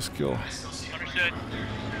wants this kill. Understood.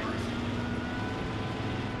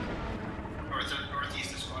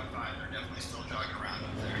 Northeast of squad 5, they're definitely still jogging around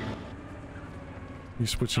up there.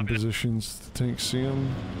 He's switching positions. The tanks see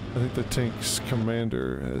him. I think the tank's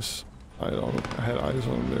commander has had eyes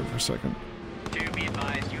on him there for a second. To be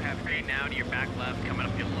advised, you have grade now to your back left, coming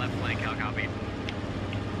up your left flank. How copy?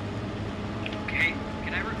 Okay,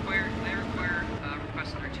 can I require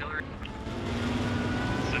request an artillery?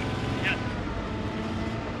 Yes.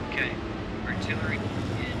 Okay, artillery in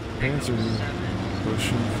Panzer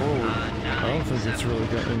pushing forward. I don't think it's really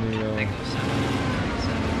got any, I don't think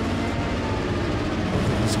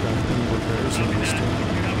it's got any repairs in this team.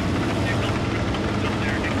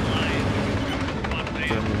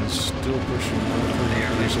 Germans still pushing out 30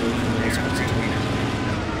 meters away from the Wisconsin tank.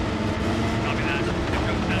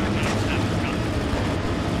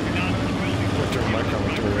 Turn my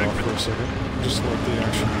commentary off for a second. Just let the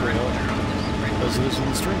action play out as it is in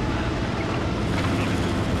the stream. Is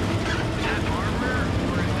that armor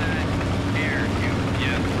or is that air too?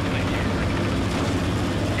 Yeah,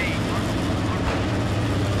 hey, armor.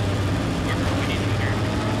 We need to hear.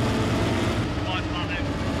 Squad 5.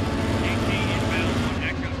 18 inbound on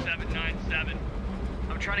Echo 797.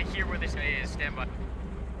 I'm trying to hear where this is. Stand by.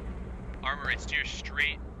 Armor, it's to your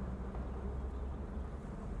straight.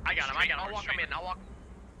 I got him. I'll walk him in. I'll walk.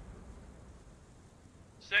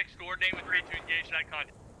 6. Coordinate with 3 to engage that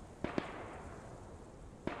contact.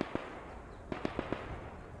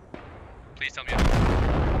 Please tell me.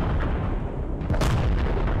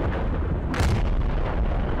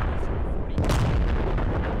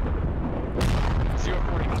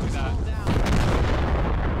 040, copy that.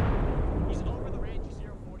 He's over the range,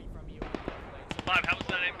 040 from you. 5, how was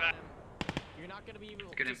that impact? You're not going to be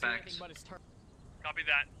able Good to see impact. anything but his turn. Copy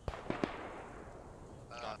that.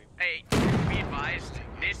 Hey, be advised,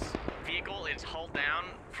 this vehicle is hulled down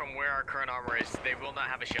from where our current armor is. They will not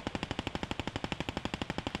have a ship.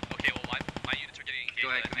 Okay, well, my units are getting engaged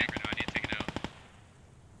by that tank right now. I need to take it out.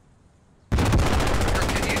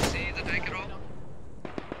 Can you see the tank at all?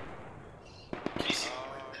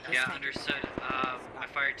 Yeah, understood. My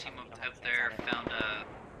fire team up there found a...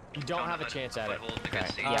 You don't have a chance at it. Okay.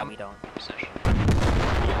 Yeah, we don't. Position.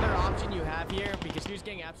 The other option you have here, because you're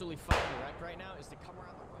getting absolutely fucking wrecked right now, is to come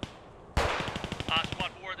around the right.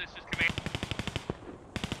 Squad 4, this is command.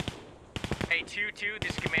 Hey, 2-2,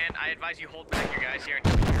 this is command. I advise you hold back your guys here.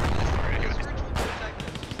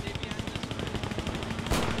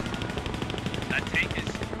 That tank is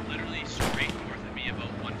literally straight north of me, about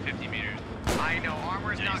 150 meters. I know,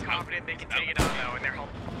 Armor's not confident they can take it on though, and they're home.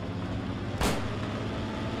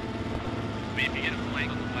 I mean, if you get a flank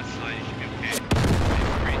on the west side, you should be okay. It's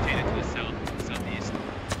orientated to the south, southeast.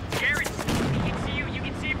 Garrett, he can see you. You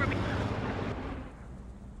can see from.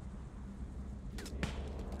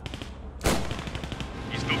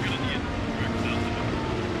 He's focused on the direct south of him.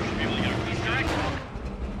 Should be able to get him. He's direct.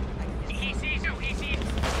 He sees you. He sees.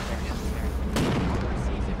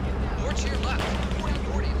 More to your left. 40,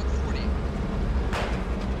 40, look 40.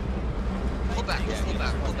 Pull back, pull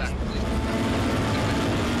back, pull back, please.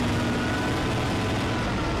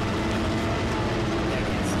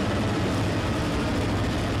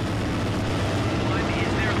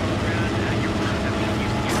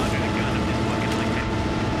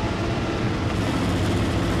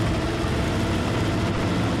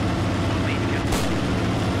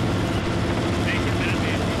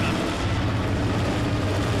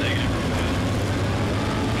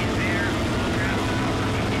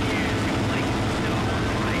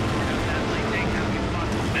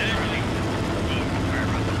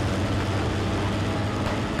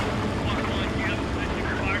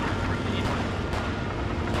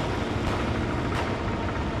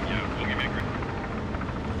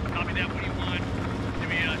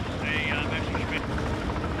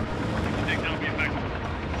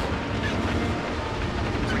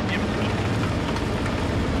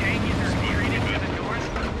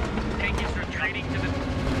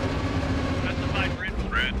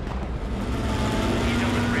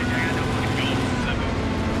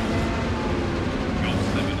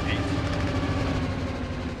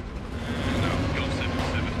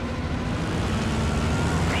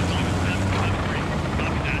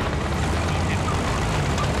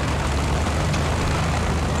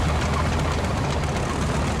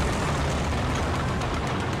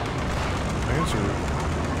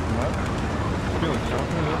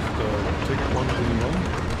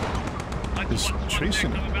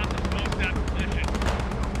 Chasing. Oh,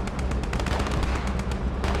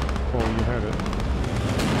 you had it.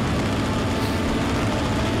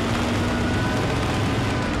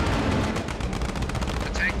 The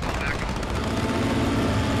tank fell back on.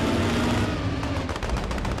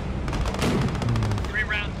 3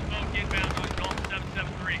 rounds smoke inbound on Golf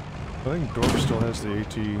 773. I think Dorf still has the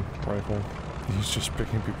AT rifle. He's just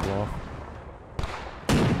picking people off.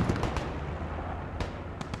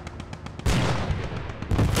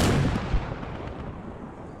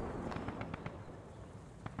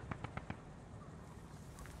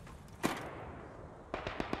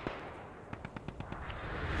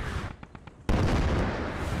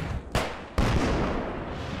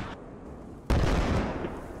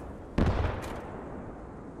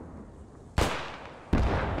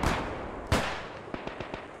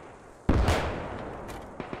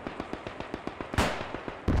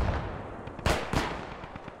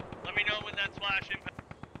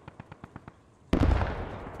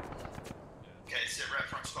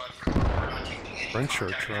 French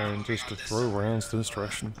are trying just to throw rounds this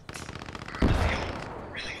direction. No,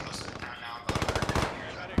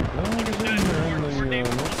 they're in there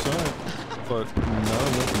on the north side, but not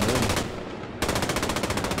enough men.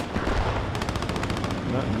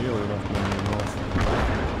 Not nearly enough men in the north.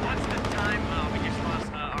 What's the time? We just lost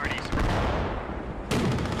RD.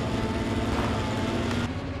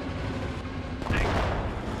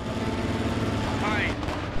 Alright,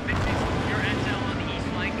 this is your intel on the east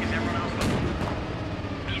flank. Is everyone else looking?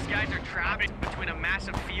 These guys are trapped between a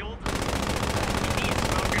massive field. We need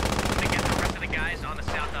smokers to get the rest of the guys on the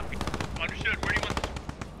south up. Understood. Where do you want?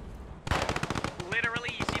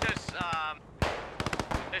 Literally, you see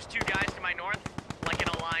those two guys to my north, like in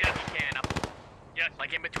a line if you can. Up. Yes.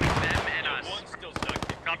 Like in between them and us. One's still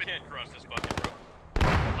stuck. Copy. Can't cross this fucking road.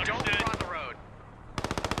 Don't cross the road.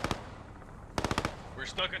 We're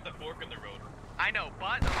stuck at the fork in the road. I know,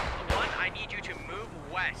 but one, I need you to move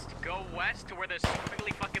west. Go west to where those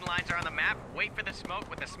squiggly fucking lines are on the map. Wait for the smoke.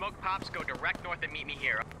 When the smoke pops, go direct north and meet me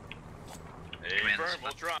here. Hey, firm,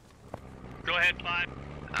 we'll try. Go ahead, 5.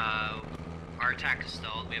 Our attack is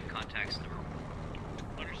stalled. We have contacts in the room.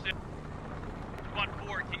 Understood. Squad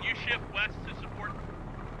 4, can you shift west to support?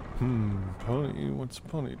 Pony, what's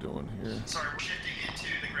Pony doing here? Sorry, we're shifting into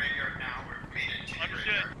the graveyard now. We're made it to the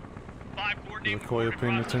Understood. graveyard. 5 coordinate. Is Koya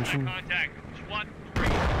paying attention? Contact. Squad 3.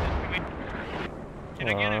 Can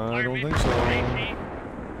I get a I fire don't mission think so. for AT?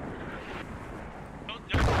 Don't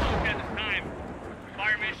smoke at this time.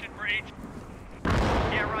 Fire mission for AT.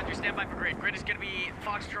 Yeah, Roger, stand by for grid. Grid is gonna be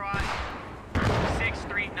Foxtrot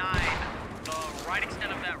 639, the right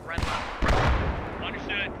extent of that red line.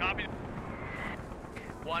 Understood. Copy.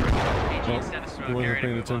 One AG instead of Oh, smoke. you wasn't Area to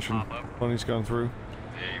paying move on attention. pop-up. Bunny's gone through.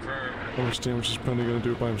 How much damage is Penny gonna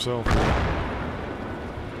do it by himself? AG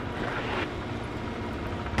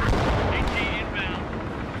inbound.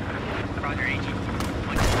 Roger, AG.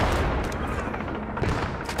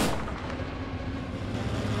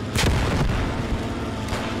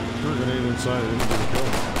 Threw a grenade inside, it didn't get a kill.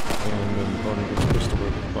 And then Bunny gets pistol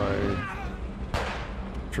whipped by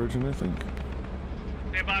Trojan, I think.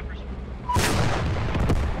 Stand by for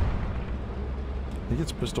He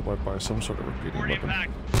gets pistol whipped by some sort of repeating weapon.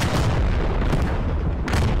 impact.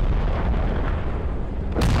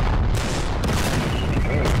 Oh,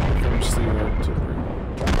 here comes the artillery.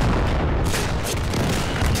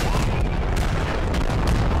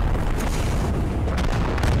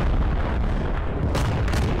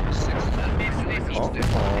 This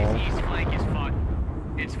east flank is fucked.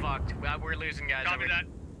 It's fucked. We're losing guys. Copy that.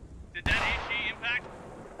 Did that HE impact?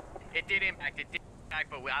 It did impact. It did impact,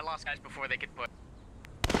 but I lost guys before they could put.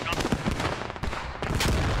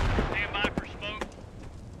 Stand by for smoke.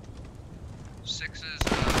 6 is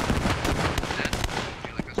dead. Would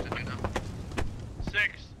you like us to do now? 6.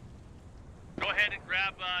 Go ahead and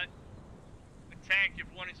grab a tank if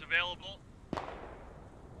one is available.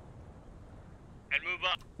 And move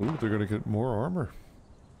up. Ooh, they're gonna get more armor.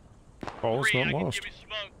 All is 3, not I can lost. give you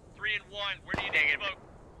smoke. 3 and 1. Where do you need smoke?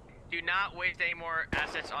 Do not waste any more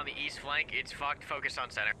assets on the east flank. It's fucked. Focus on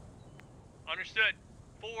center. Understood.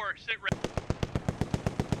 4, sit ready.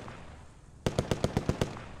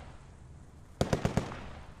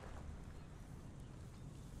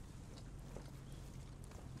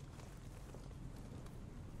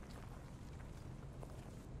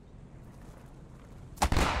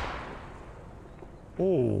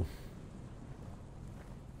 Oh.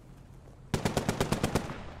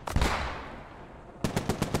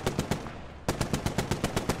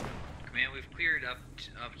 Command, we've cleared up to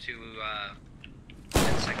the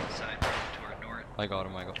second side to our north. I got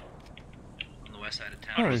him, I got him. On the west side of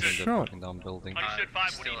town. Nice shot. Down building. Understood 5,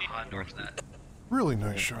 what do Still you need? hot north of that. Really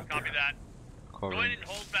nice shot Copy there. that. Go Covering. ahead and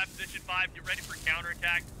hold that position 5. Get ready for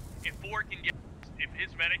counterattack. If 4 can get, if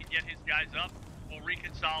his medic can get his guys up, we'll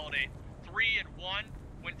reconsolidate. 3 and 1.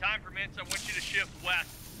 When time permits, I want you to shift west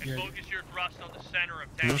and focus your thrust on the center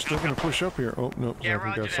of town. They're still gonna push up here. Oh, nope. Yeah, Zachary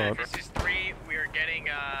roger got that. shot. This is 3. We're getting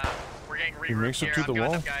He regrouped makes it here. to I've the got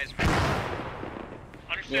wall. enough guys.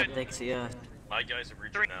 Understood. Yeah, thanks, yeah. My guys have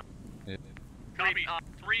reached now. Yeah. Copy.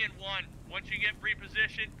 3 and 1. Once you get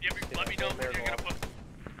repositioned, let me know when you're gonna put.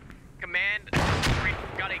 Command, we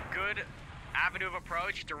got a good avenue of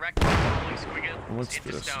approach, direct rolling squiggle What's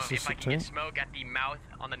into this? stone. Is this If I a can get tank? smoke at the mouth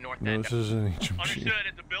on the north No, end. this is an HMG. Understood.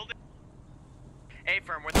 At the building. A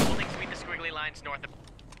firm, where the buildings meet the squiggly lines north of.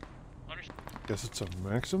 Understood. Guess it's a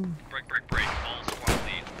Maxim? Break. All squad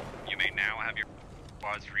lead. You may now have your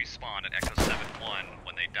squads respawn at Echo 7-1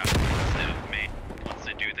 when they die instead of me. Once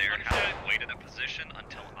they do there, have them wait in a position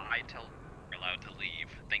until I tell them you're allowed to leave.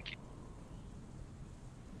 Thank you.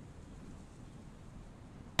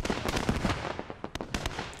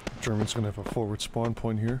 German's gonna have a forward spawn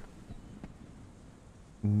point here.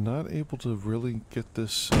 Not able to really get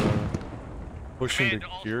this push into Command to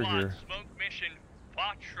all gear squads. here. Smoke mission.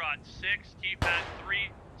 Foxtrot 6, keypad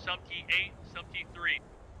 3, sub key 8, sub key 3.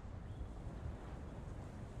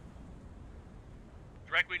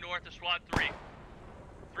 Directly north of squad 3.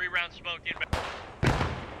 3 round smoke inbound.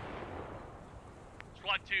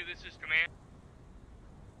 Squad 2, this is command.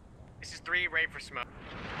 This is 3, ready for smoke.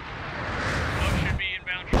 Smoke should be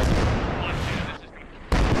inbound. Squad 2, this is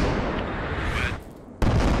command.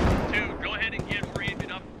 2, go ahead and get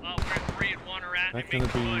oriented up where 3 and 1 are at. That and gonna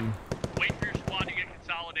make be... good. Wait for your squad to get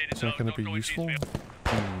consolidated. Is that gonna be go in useful? piecemeal.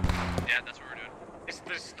 Yeah, that's what we're doing. This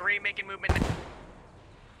is 3 making movement.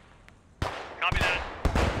 Copy that.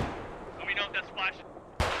 Let me know if that splashes.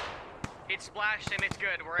 It splashed and it's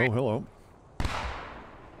good. We're Oh, in. hello.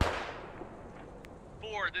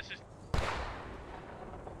 4, this is...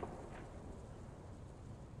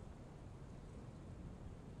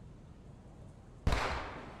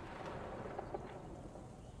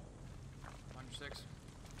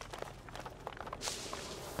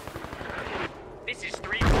 This is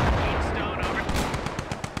 3, 14 stone over.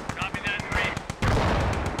 Copy that, 3.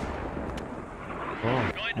 Oh,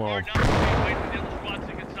 well, Wait for the other squads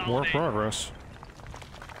to consolidate. more progress.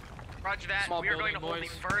 Roger that. Small we are going to building,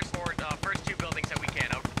 hold the first 2 buildings that we can.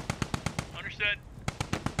 Over. Understood.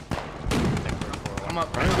 I'm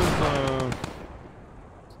up. Kind of,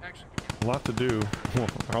 a lot to do. Well,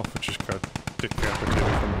 Alpha just got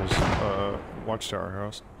decapitated from his, watchtower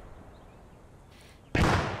house.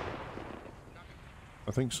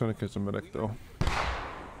 I think Seneca's a medic, though.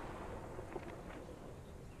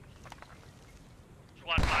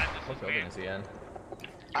 building is he in?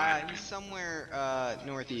 He's somewhere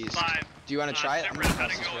northeast. Do you want to try it? I'm gonna Separate,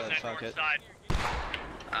 cross this gotta go road. on that Fuck north it. side.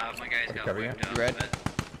 My guys got cover you? wiped out. You ready? but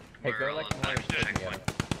Hey, we're go all like on more time. pushing the other.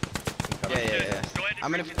 Yeah. Go ahead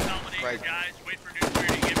I'm and gonna consolidate right. your guys. Wait for new three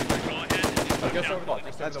to give you the go ahead. And Oh, move just down. over the wall.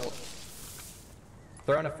 Just over the wall.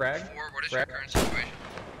 Throw in a frag. What is your current situation?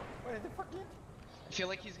 I feel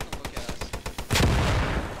like he's gonna look at us.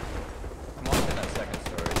 I'm watching that second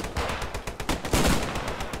story.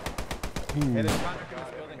 Hey, there's contract in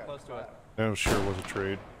this building close to it. Oh, sure was a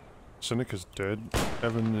trade. Cynic is dead.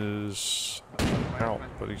 Evan is out,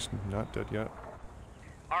 but he's not dead yet.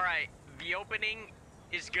 Alright, the opening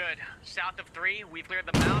is good. South of 3, we've cleared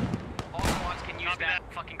the mouth. All squads can use that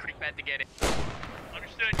fucking creek bed to get in.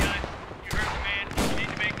 Understood, guys. You heard the man. You need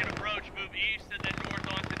to make an approach. Move east and then north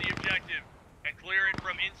onto the objective. And clear it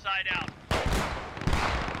from inside out.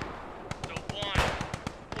 So 1,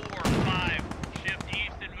 4, 5. Shift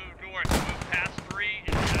east and move north. Move past 3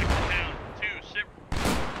 and back to town. 2, sit.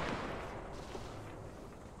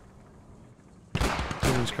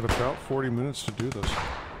 He's got about 40 minutes to do this.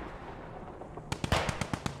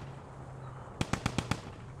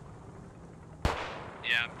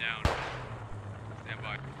 Yeah, I'm down. Stand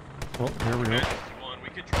by. Well, here we go. We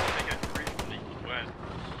could try to make a free from the west.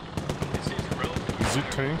 It seems relatively The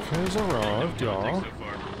tank has arrived, y'all.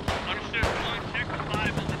 Understood. One, check for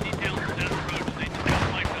 5 on the details of that road. They just got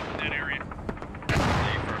wiped up in that area.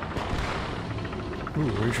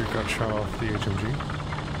 Ooh, Razor got shot off the HMG.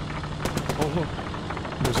 Oh look,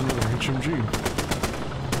 there's another HMG.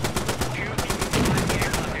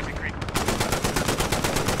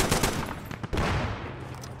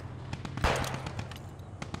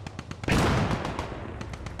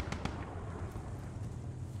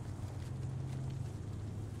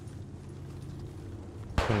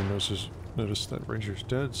 I noticed that Razor's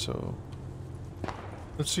dead, so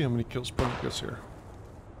let's see how many kills Punk gets here.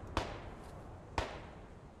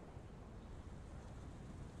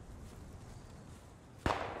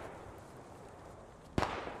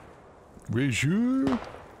 Razor,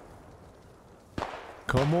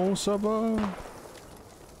 come on, Saba.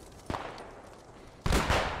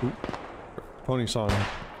 Ooh, Pony saw him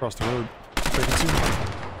across the road. Vacancy.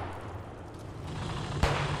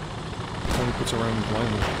 Pony puts around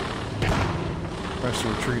blindly. Tries to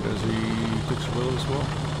retreat as he takes a low as well.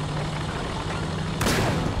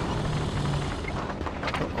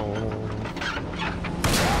 Uh-oh.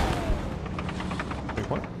 Wait,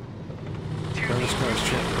 what? Now this guy's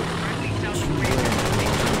champ.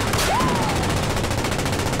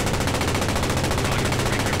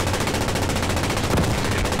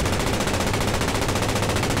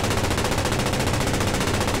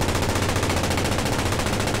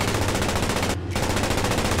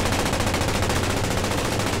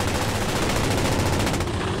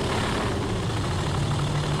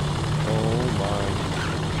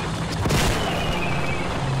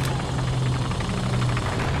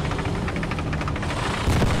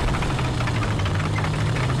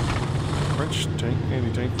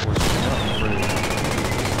 Anti-tank force is not ready.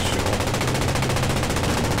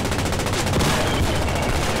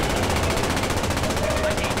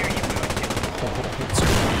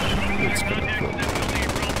 It's gonna kill me.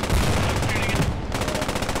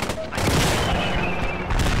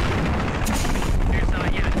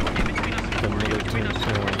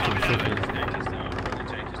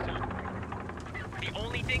 The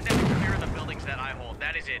only thing that can clear the buildings that I hold,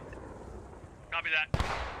 that is it. Copy that.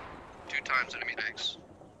 2 times enemy tanks.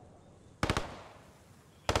 2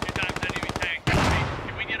 times enemy tank.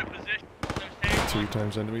 Can we get a position on those tanks? 3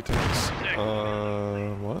 times enemy tanks.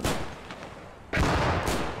 What?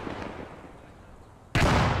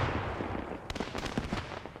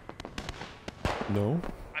 No.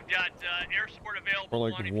 I've got air support available. Or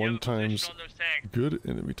like 1 times good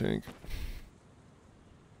enemy tank.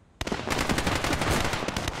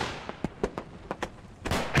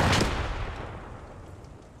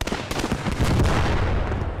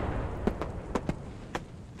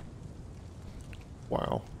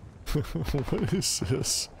 Wow. What is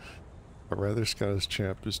this? A rather Scottish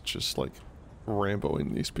chap is just like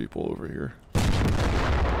Ramboing these people over here.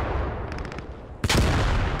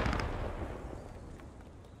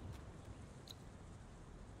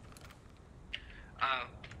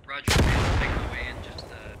 Roger, take it away and just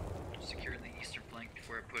secure the eastern flank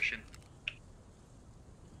before I push in.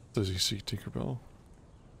 Does he see Tinkerbell?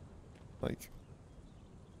 Like...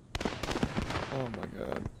 Oh my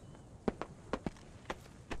god.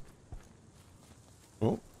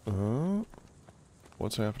 Oh,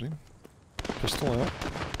 what's happening? Pistol out.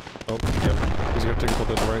 Oh, yep. He's got Tinkerbell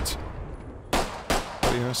dead to rights.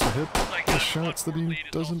 Somebody has to hit the shots that he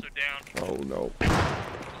doesn't. Oh no.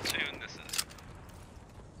 Platoon, this is.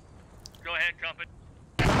 Go ahead, company.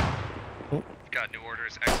 Got new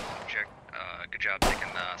orders. Excellent. Good job taking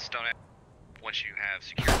Stone. Once you have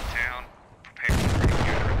secured the town, prepare for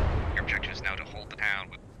your objective is now to hold the town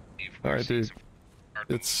with. Alright, dude.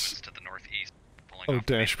 It's. To the northeast. Oh,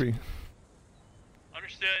 Dashby.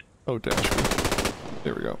 Understood. Oh, Dashby.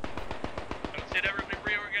 There we go. Understood. Everybody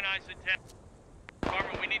reorganize in town.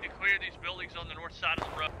 Department, we need to clear these buildings on the north side of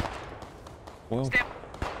the road. Well.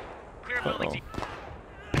 Clear buildings.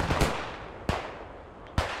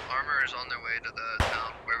 Armor is on their way to the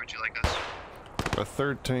town. Where would you like us? A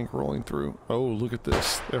third tank rolling through. Oh, look at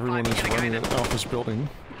this. Everyone is running at Alpha's building.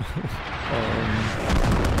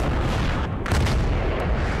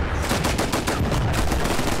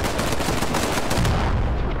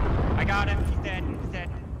 I got him. He's dead. He's dead.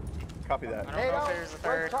 Copy that. I don't know if there's a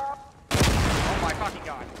third. Oh my fucking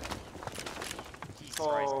god. Jesus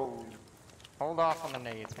Christ. Hold off on the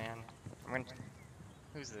nades, man. I'm gonna...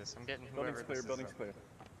 Who's this? I'm getting whoever Building's clear, building's clear.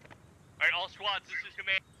 Alright, all squads, this is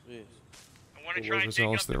command. Yes. I want to try and take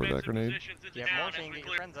up there with that defensive grenade. positions in You town have as morphine, we get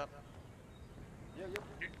clear. your friends up.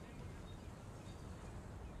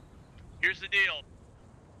 Here's the deal.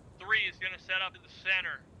 3 is going to set up in the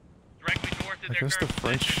center, directly north of I their guess the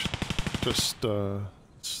current French just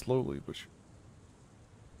slowly, but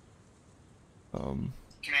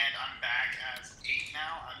Command, I'm back as 8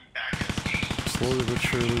 now. I'm back as 8. slowly but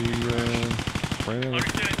surely ran out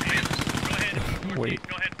of. Wait.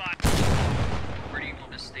 Go ahead, 5. Where do you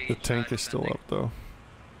want to stay? The tank is still up though.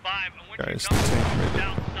 5, I want Guys, you the to come tank made it.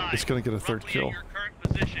 outside, It's gonna get a third roughly kill. at your current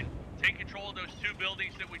position. Take control of those 2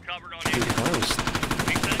 buildings that we covered on Dude, you. if I was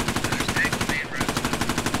Make sense? Understood.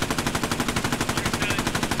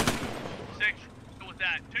 6, with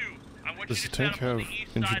that. 2, I want Does you the to set tank up on have the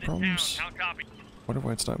east engine side of town. problems? How copy? Wonder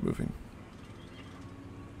why it's not moving.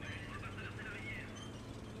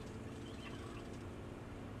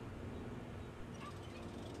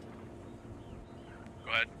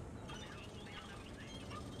 Go ahead.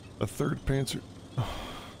 A third Panzer.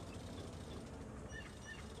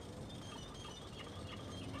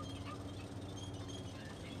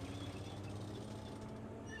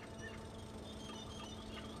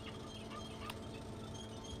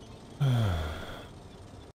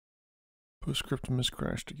 Scriptum has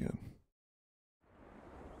crashed again.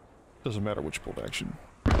 Doesn't matter which bolt action.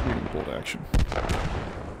 We need bolt action.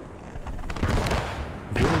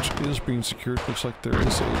 Village is being secured. Looks like there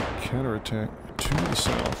is a counterattack to the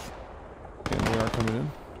south. And they are coming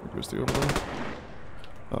in. There goes the overlay.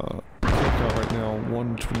 Out right now,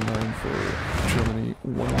 129 for Germany,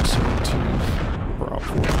 117 for Op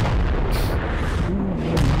 4.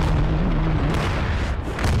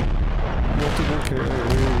 Multiple carry.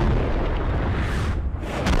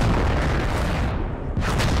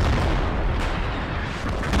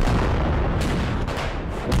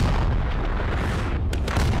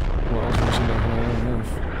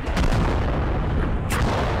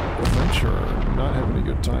 Not having a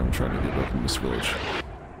good time trying to get back in this village.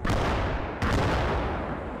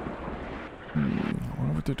 I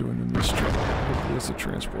wonder what they're doing in this truck. Hopefully it's a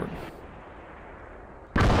transport.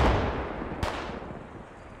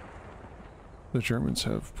 The Germans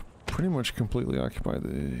have pretty much completely occupied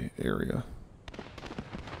the area.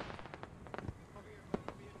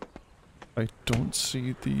 I don't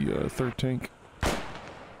see the third tank.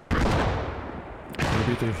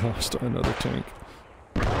 Maybe they lost another tank.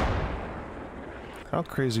 How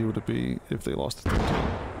crazy would it be if they lost the third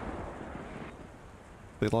tank?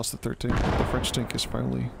 They lost the third tank, but the French tank is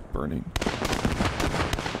finally burning.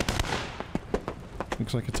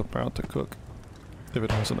 Looks like it's about to cook, if it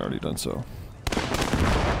hasn't already done so.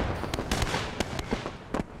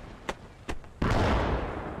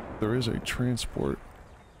 There is a transport,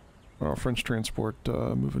 a French transport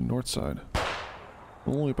moving north side.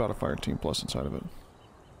 Only about a fire team plus inside of it.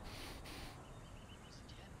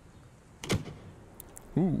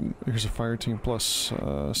 Ooh, here's a fire team plus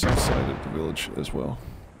south side of the village as well.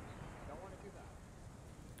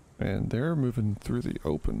 And they're moving through the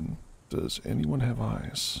open. Does anyone have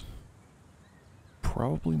eyes?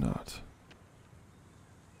 Probably not.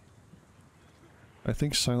 I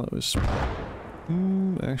think Silent was...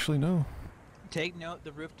 actually no. Take note,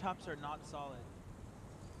 the rooftops are not solid.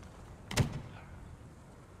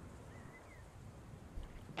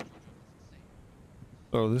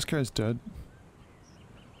 Oh, this guy's dead.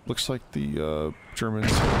 Looks like the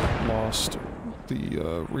Germans have lost the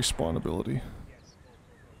respawn ability.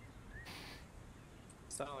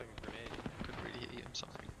 Sounded like a grenade. Couldn't really hit you, I'm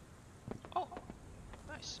sorry. Oh,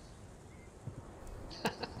 nice.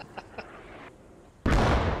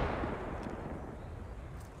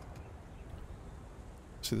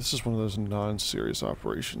 See, this is one of those non-serious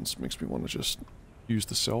operations. Makes me want to just use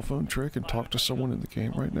the cell phone trick and talk to someone in the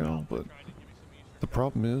game right now, but the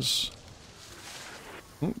problem is...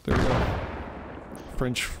 Oh, there we go.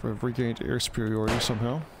 French have regained air superiority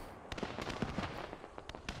somehow.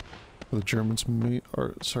 The Germans may...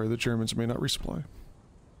 the Germans may not resupply.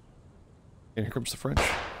 And here comes the French.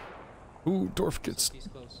 Ooh, Dorf gets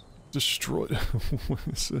destroyed. What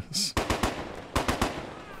is this?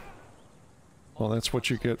 Well, that's what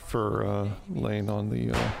you get for laying on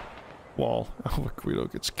the wall. Alpha Guido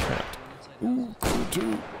gets capped. Ooh, cool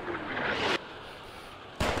too.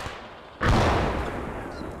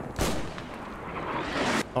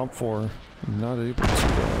 Top 4 not able to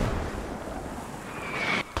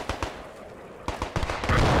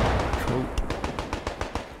cope.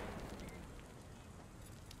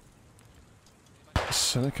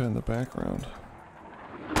 Seneca in the background.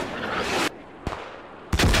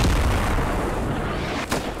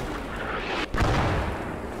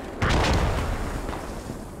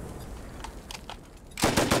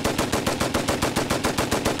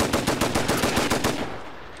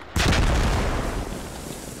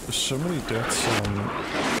 There's so many deaths on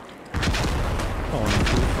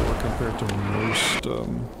Blue 4 compared to most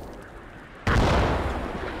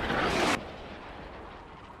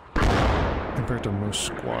compared to most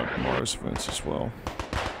squad Mars events as well.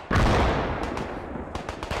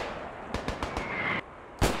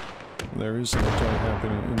 There is an attack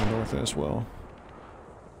happening in the north as well.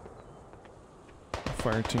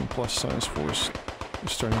 Fire team plus size force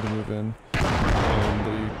is starting to move in, and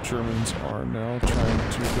the Germans are now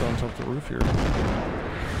trying to get on top of the roof here. So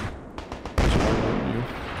why wouldn't you?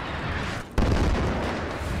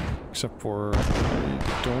 Except for I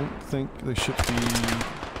don't think they should be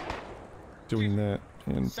doing that,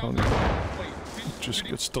 and Pony just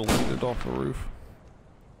gets deleted off the roof.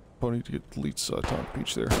 Pony deletes top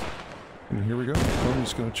beach there. And here we go.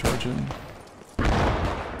 Pony's gonna charge in.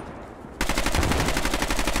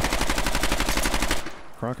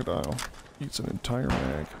 Crocodile eats an entire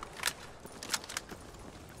mag.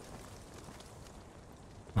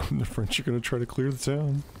 The French are gonna try to clear the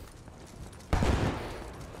town.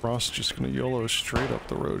 Frost's just gonna YOLO straight up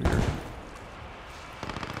the road here.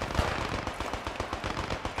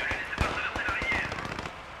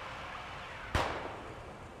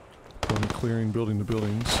 Clearing building to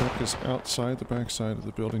building. Sec is outside the backside of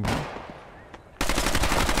the building now.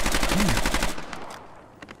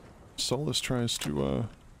 Solus tries to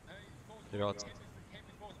Wait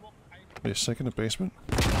a second, a basement?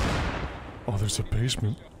 Oh, there's a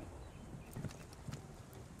basement.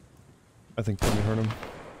 I think Pony heard him.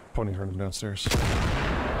 Pony heard him downstairs.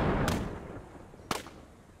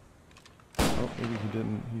 Oh, maybe he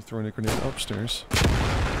didn't. He threw a grenade upstairs.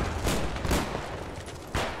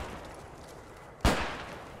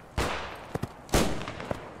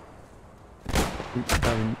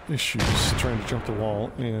 Having issues trying to jump the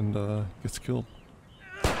wall and gets killed.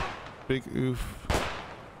 Big oof.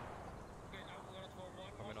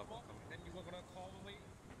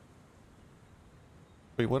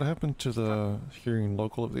 Wait, what happened to the hearing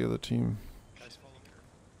local of the other team?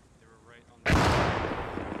 I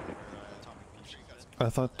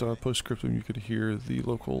thought post-scriptum you could hear the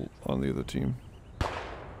local on the other team.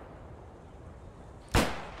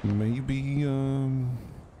 Maybe,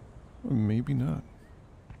 maybe not.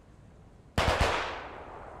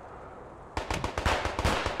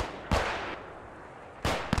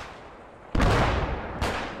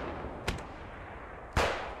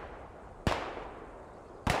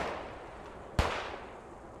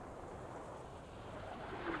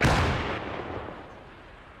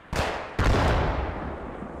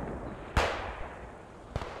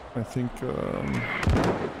 I think, oh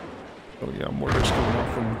yeah, mortars coming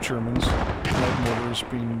out from Germans. Light mortars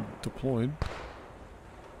being deployed.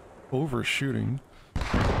 Overshooting.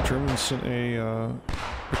 Germans sent a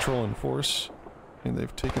patrol in force, and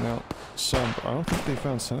they've taken out some. I don't think they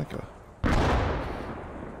found Seneca.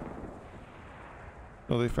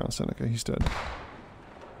 No, they found Seneca. He's dead.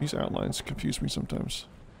 These outlines confuse me sometimes.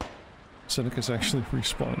 Seneca's actually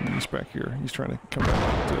respawned. He's back here. He's trying to come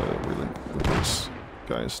back to relink with these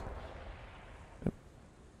guys.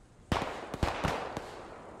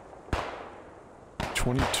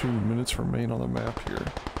 22 minutes remain on the map here.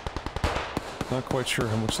 Not quite sure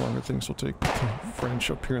how much longer things will take. The French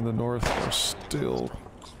up here in the north are still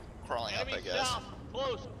crawling up, I guess.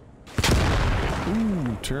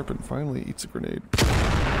 Ooh, Terrapin finally eats a grenade.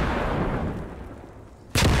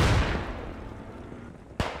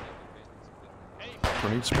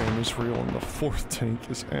 Grenade spam is real, and the fourth tank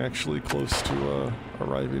is actually close to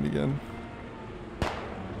arriving again.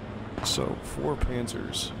 So 4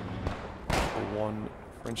 Panzers for 1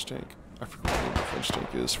 French tank. I forget what the French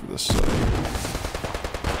tank is for this.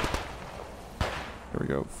 There we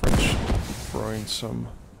go. French throwing some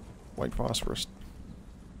white phosphorus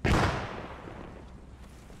to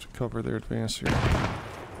cover their advance here.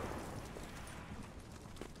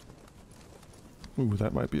 Ooh,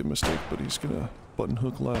 that might be a mistake, but he's gonna button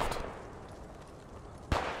hook left.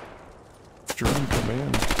 German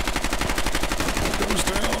command goes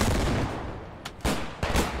down.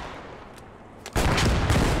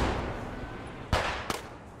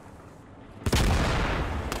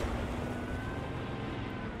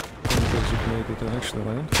 Did that actually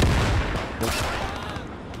land? Nope.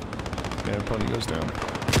 And bunny goes down.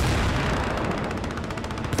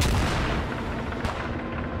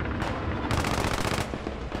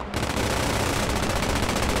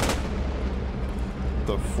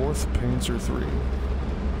 The 4th Panzer III.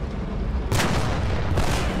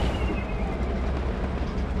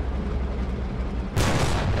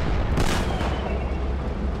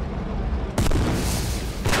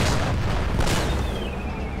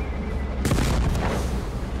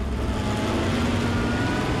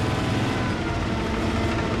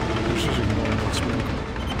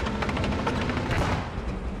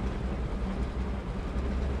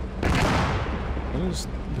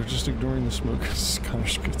 They're just ignoring the smoke as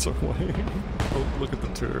Scottish gets away. Oh, look at the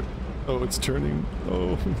turret. Oh, it's turning.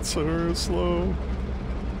 Oh, it's so slow.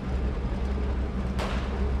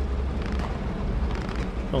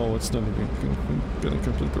 Oh, it's not even gonna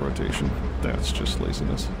complete the rotation. That's just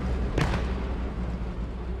laziness.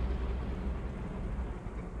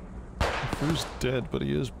 Fru's dead, but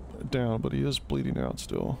he is down, but he is bleeding out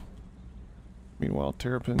still. Meanwhile,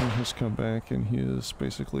 Terrapin has come back and he has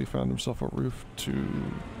basically found himself a roof to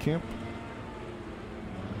camp.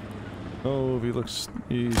 Oh, if he looks,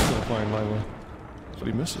 he's gonna find Lila, but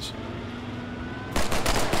he misses.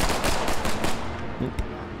 Nope.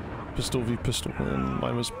 Pistol v pistol, and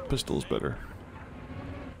Lima's pistol is better.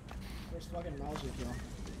 Where's fucking Mauser kill?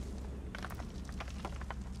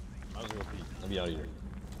 Mauser OP. Let me out of here.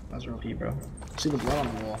 Mauser OP, bro. See the blood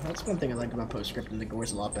on the wall. That's one thing I like about Postscriptum. The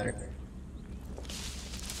gore's a lot better.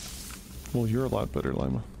 Well, you're a lot better,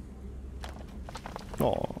 Lima.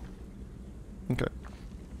 Aw. Okay.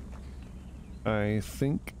 I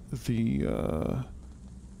think the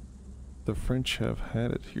French have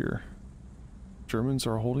had it here. Germans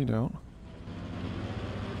are holding out.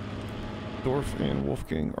 Dorf and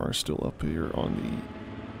Wolfgang are still up here on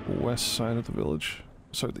the west side of the village.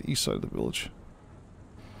 Sorry, the east side of the village.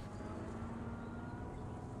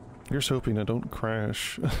 Here's hoping I don't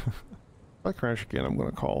crash. If I crash again, I'm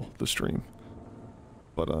gonna call the stream.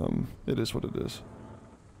 But, it is what it is.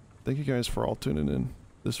 Thank you guys for all tuning in.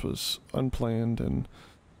 This was unplanned and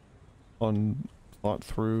unthought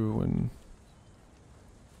through, and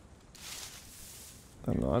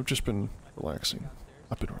I don't know, I've just been relaxing.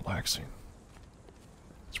 I've been relaxing.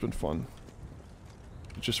 It's been fun.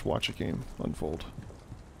 Just watch a game unfold.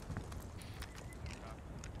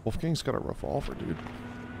 Wolfgang's got a revolver, dude.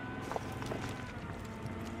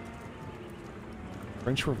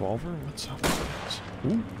 French revolver? What's up with this?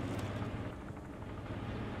 Ooh.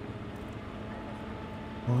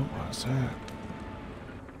 What was that?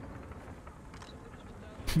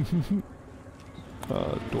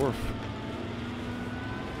 Dorf.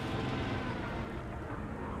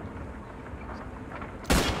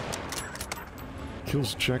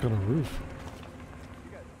 Kills Jack on a roof.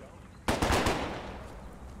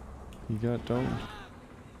 He got domed.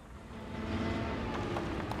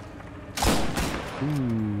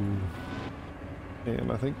 Ooh.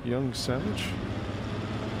 And I think Young Savage.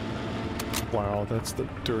 Wow, that's the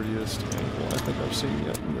dirtiest angle I think I've seen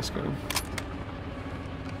yet in this game.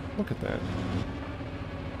 Look at that.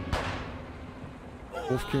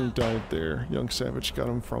 Wolfgang died there. Young Savage got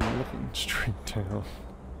him from looking straight down.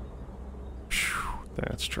 Whew,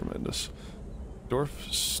 that's tremendous.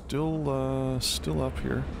 Dorf still up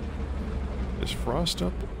here. Is Frost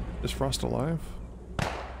up? Is Frost alive?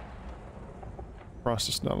 Frost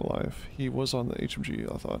is not alive. He was on the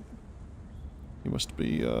HMG, I thought. He must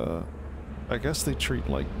be, I guess they treat,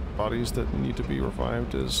 like, bodies that need to be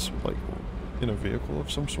revived as, like, in a vehicle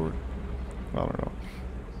of some sort. I don't know.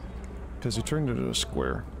 Because he turned into a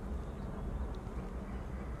square.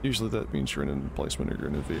 Usually that means you're in an emplacement or you're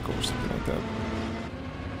in a vehicle or something like that.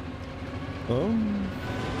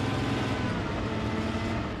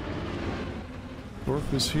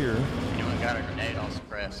 Dorf is here. Anyone got a grenade? I'll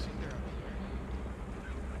suppress.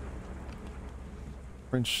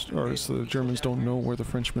 French, or so the Germans don't know where the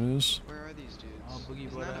Frenchman is. Where are these dudes? Boogie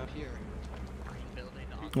He's board not out up here.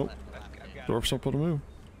 Nope. Dorf's up on the move.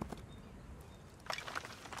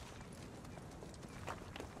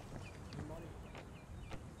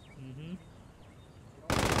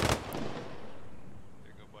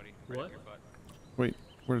 What? Wait,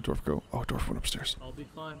 where did Dwarf go? Oh, Dwarf went upstairs. I'll be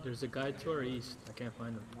fine. There's a guy to our east. I can't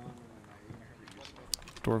find him.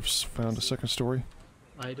 Dwarf's found a second story.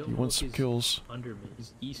 I don't He know wants if some he's kills. under me.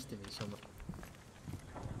 He's east of me somewhere.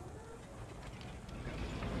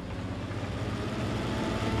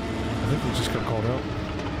 I think he just got called out.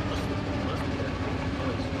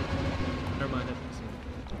 Never mind, I haven't seen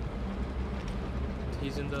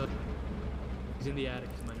him. He's in the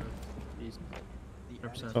attic to my north. He's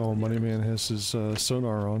 100%. Oh, Moneyman has his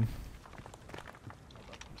sonar on.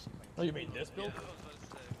 Oh, you made this build?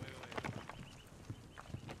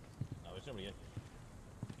 Oh, there's nobody in.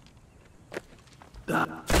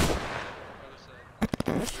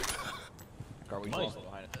 Are we Nice.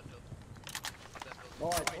 behind it? Oh, I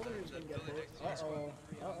told him he was gonna get hit. Uh-oh.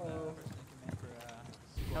 Uh-oh.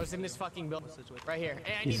 I was in this fucking building. Right here.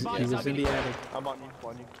 Hey, I He need bodies. was in the attic. I'm on you,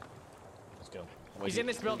 on you. Let's go. He's in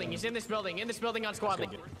this building. He's in this building. In this building on squad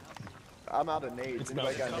link. I'm out of nades.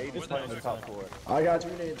 Anybody got nades? It's on the top floor. I got 2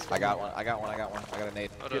 nades. I got one. I got a nade.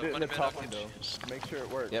 Get it in the top window. Make sure it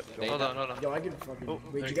works. Yep. Don't- Hold on. Yo, I can fucking.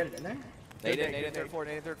 Wait, you got it in there? Nade in, third floor,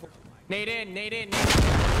 nade in, third floor. Nade in, nade in, nade in.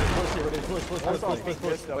 Push. Go, go, go, go, go,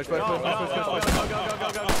 go, go,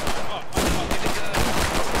 go, go.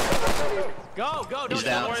 Go, He's don't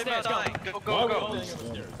down. worry about dying. Go.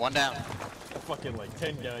 One down. Fucking like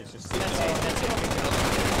 10 guys just That's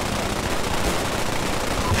it.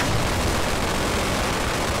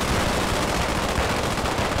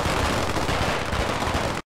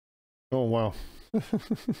 Oh, wow.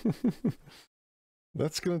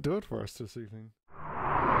 That's gonna do it for us this evening.